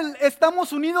en Él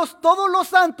estamos unidos todos los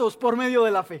santos por medio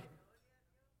de la fe.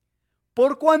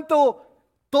 Por cuanto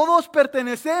todos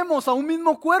pertenecemos a un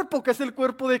mismo cuerpo que es el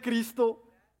cuerpo de Cristo.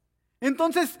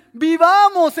 Entonces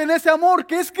vivamos en ese amor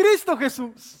que es Cristo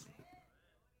Jesús.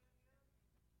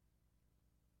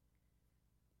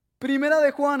 Primera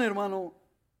de Juan, hermano,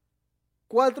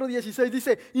 4:16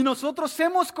 dice, y nosotros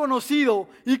hemos conocido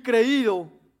y creído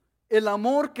el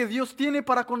amor que Dios tiene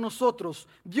para con nosotros.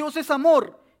 Dios es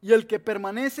amor, y el que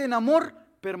permanece en amor,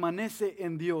 permanece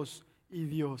en Dios y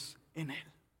Dios en él.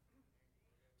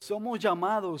 Somos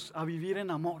llamados a vivir en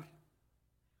amor,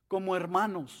 como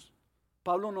hermanos.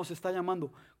 Pablo nos está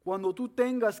llamando. Cuando tú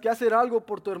tengas que hacer algo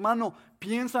por tu hermano,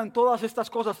 piensa en todas estas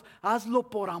cosas. Hazlo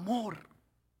por amor.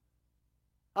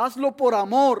 Hazlo por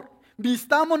amor.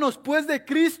 Vistámonos pues de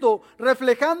Cristo,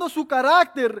 reflejando su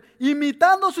carácter,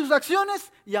 imitando sus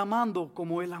acciones y amando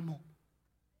como Él amó.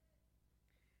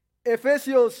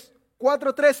 Efesios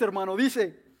 4:3, hermano,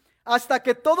 dice, hasta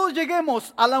que todos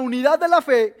lleguemos a la unidad de la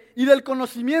fe y del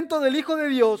conocimiento del Hijo de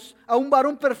Dios, a un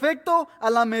varón perfecto,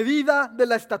 a la medida de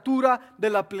la estatura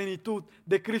de la plenitud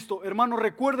de Cristo. Hermano,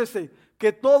 recuérdese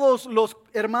que todos los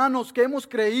hermanos que hemos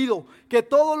creído, que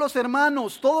todos los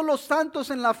hermanos, todos los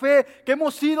santos en la fe, que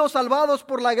hemos sido salvados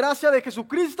por la gracia de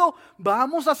Jesucristo,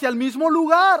 vamos hacia el mismo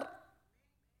lugar.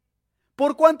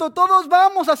 Por cuanto todos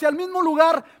vamos hacia el mismo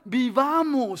lugar,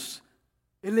 vivamos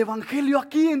el evangelio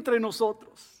aquí entre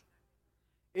nosotros.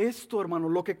 Esto, hermano,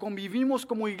 lo que convivimos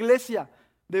como iglesia,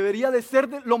 debería de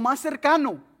ser lo más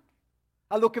cercano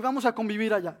a lo que vamos a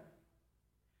convivir allá.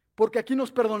 Porque aquí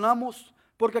nos perdonamos,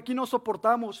 porque aquí nos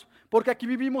soportamos, porque aquí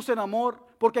vivimos en amor,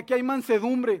 porque aquí hay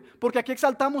mansedumbre, porque aquí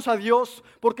exaltamos a Dios,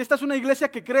 porque esta es una iglesia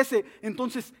que crece.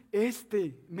 Entonces,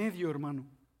 este medio, hermano,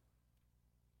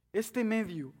 este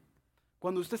medio,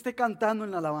 cuando usted esté cantando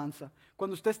en la alabanza,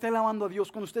 cuando usted esté alabando a Dios,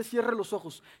 cuando usted cierre los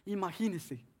ojos,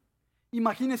 imagínese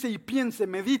y piense,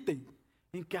 medite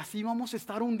en que así vamos a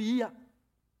estar un día.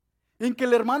 En que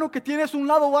el hermano que tienes a un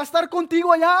lado va a estar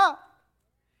contigo allá.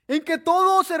 En que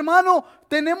todos, hermano,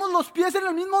 tenemos los pies en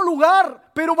el mismo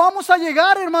lugar, pero vamos a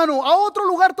llegar, hermano, a otro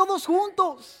lugar todos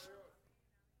juntos.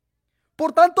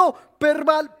 Por tanto,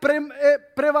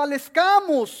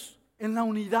 prevalezcamos en la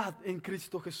unidad en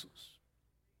Cristo Jesús.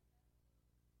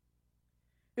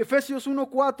 Efesios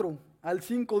 1:4 al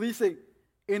 5 dice,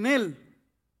 en Él,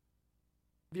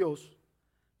 Dios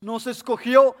nos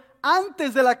escogió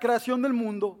antes de la creación del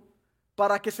mundo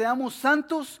para que seamos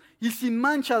santos y sin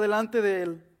mancha delante de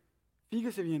Él.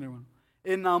 Fíjese bien, hermano.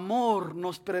 En amor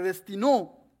nos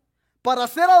predestinó para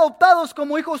ser adoptados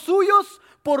como hijos suyos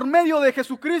por medio de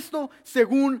Jesucristo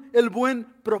según el buen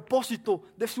propósito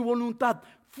de su voluntad.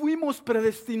 Fuimos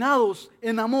predestinados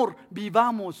en amor.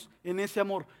 Vivamos en ese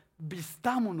amor.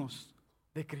 Vistámonos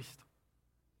de Cristo.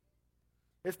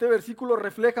 Este versículo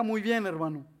refleja muy bien,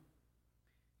 hermano,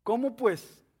 cómo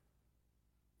pues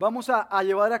vamos a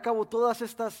llevar a cabo todos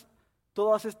estos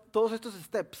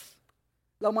steps.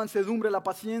 La mansedumbre, la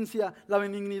paciencia, la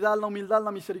benignidad, la humildad, la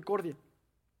misericordia.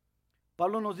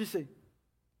 Pablo nos dice,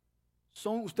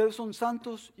 ustedes son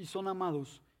santos y son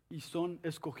amados y son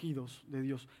escogidos de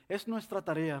Dios. Es nuestra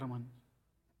tarea, hermano.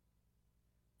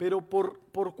 Pero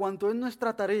por cuanto es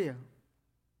nuestra tarea,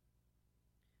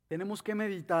 tenemos que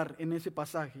meditar en ese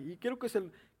pasaje. Y quiero que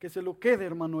se lo quede,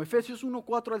 hermano. Efesios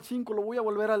 1:4 al 5, lo voy a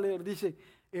volver a leer. Dice,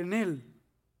 en Él,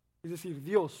 es decir,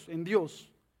 Dios, en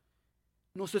Dios,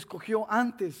 nos escogió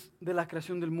antes de la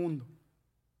creación del mundo,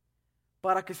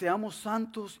 para que seamos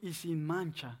santos y sin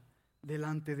mancha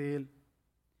delante de Él.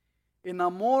 En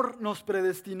amor nos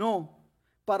predestinó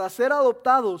para ser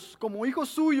adoptados como hijos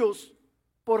suyos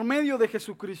por medio de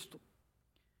Jesucristo,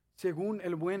 según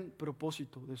el buen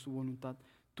propósito de su voluntad.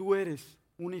 Tú eres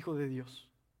un hijo de Dios.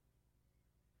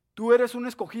 Tú eres un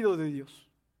escogido de Dios.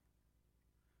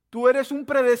 Tú eres un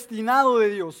predestinado de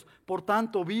Dios. Por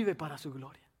tanto, vive para su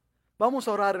gloria. Vamos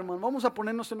a orar, hermano. Vamos a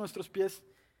ponernos en nuestros pies.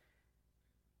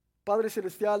 Padre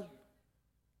Celestial,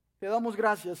 te damos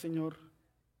gracias, Señor,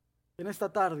 en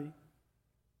esta tarde.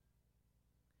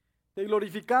 Te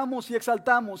glorificamos y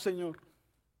exaltamos, Señor,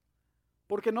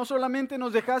 porque no solamente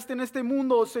nos dejaste en este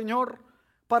mundo, Señor,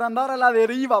 para andar a la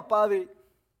deriva, Padre,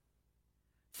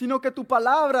 sino que tu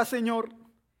palabra, Señor,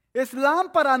 es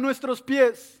lámpara a nuestros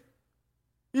pies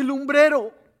y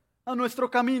lumbrero a nuestro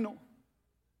camino.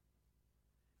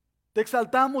 Te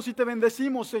exaltamos y te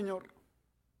bendecimos, Señor,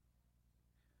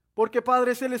 porque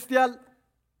Padre Celestial,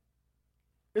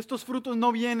 estos frutos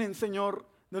no vienen, Señor,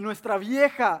 de nuestra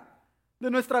vieja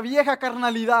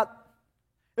carnalidad.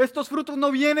 Estos frutos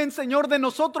no vienen, Señor, de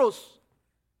nosotros,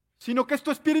 sino que es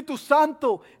tu Espíritu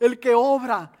Santo el que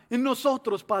obra en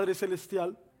nosotros, Padre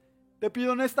Celestial. Te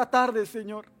pido en esta tarde,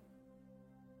 Señor,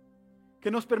 que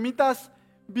nos permitas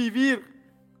vivir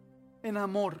en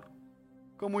amor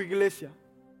como iglesia,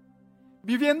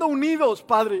 viviendo unidos,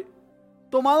 Padre,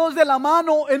 tomados de la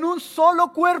mano en un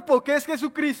solo cuerpo que es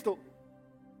Jesucristo,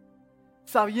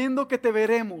 sabiendo que te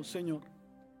veremos, Señor,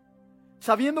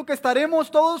 sabiendo que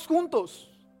estaremos todos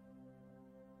juntos,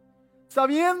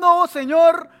 sabiendo,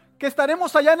 Señor, que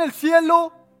estaremos allá en el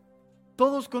cielo,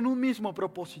 todos con un mismo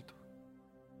propósito.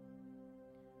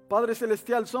 Padre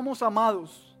Celestial, somos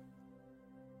amados,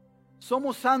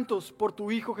 somos santos por tu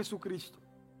Hijo Jesucristo.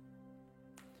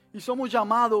 Y somos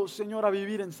llamados, Señor, a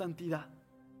vivir en santidad.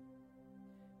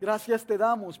 Gracias te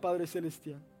damos, Padre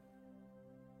Celestial.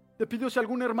 Te pido si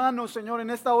algún hermano, Señor,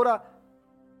 en esta hora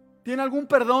tiene algún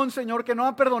perdón, Señor, que no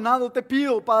ha perdonado, te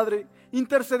pido, Padre,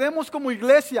 intercedemos como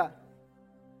iglesia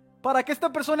para que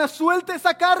esta persona suelte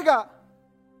esa carga.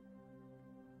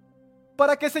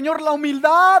 Para que, Señor, la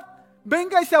humildad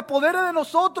venga y se apodere de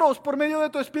nosotros por medio de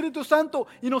tu Espíritu Santo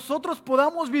y nosotros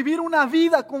podamos vivir una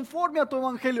vida conforme a tu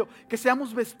evangelio. Que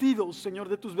seamos vestidos, Señor,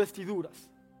 de tus vestiduras.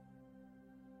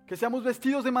 Que seamos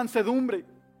vestidos de mansedumbre.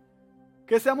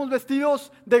 Que seamos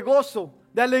vestidos de gozo,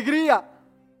 de alegría.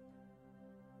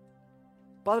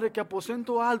 Padre, que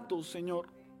aposento alto, Señor,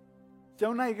 sea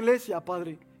una iglesia,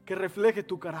 Padre, que refleje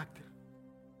tu carácter.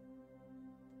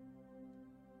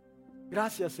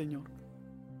 Gracias, Señor,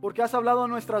 porque has hablado a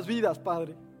nuestras vidas,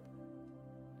 Padre.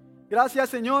 Gracias,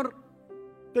 Señor,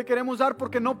 te queremos dar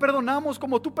porque no perdonamos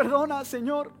como tú perdonas,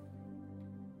 Señor.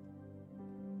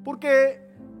 Porque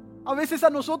a veces a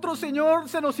nosotros, Señor,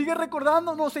 se nos sigue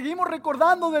recordando, nos seguimos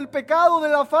recordando del pecado, de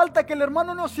la falta que el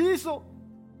hermano nos hizo.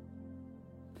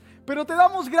 Pero te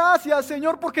damos gracias,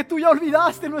 Señor, porque tú ya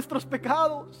olvidaste nuestros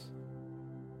pecados.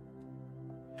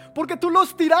 Porque tú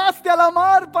los tiraste a la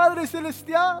mar, Padre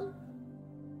Celestial.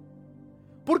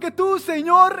 Porque tú,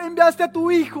 Señor, enviaste a tu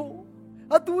Hijo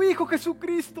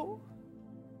Jesucristo.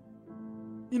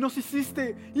 Y nos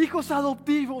hiciste hijos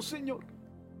adoptivos, Señor.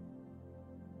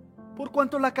 Por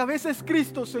cuanto la cabeza es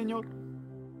Cristo, Señor,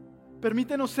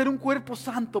 permítenos ser un cuerpo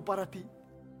santo para ti.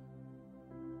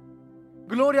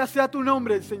 Gloria sea tu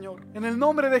nombre, Señor, en el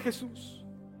nombre de Jesús.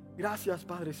 Gracias,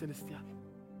 Padre Celestial.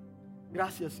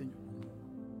 Gracias, Señor.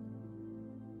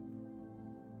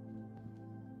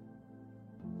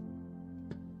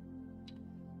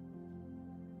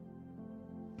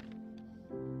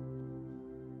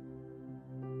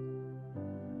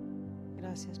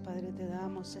 Gracias, Padre, te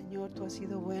damos, Señor, tú has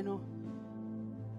sido bueno.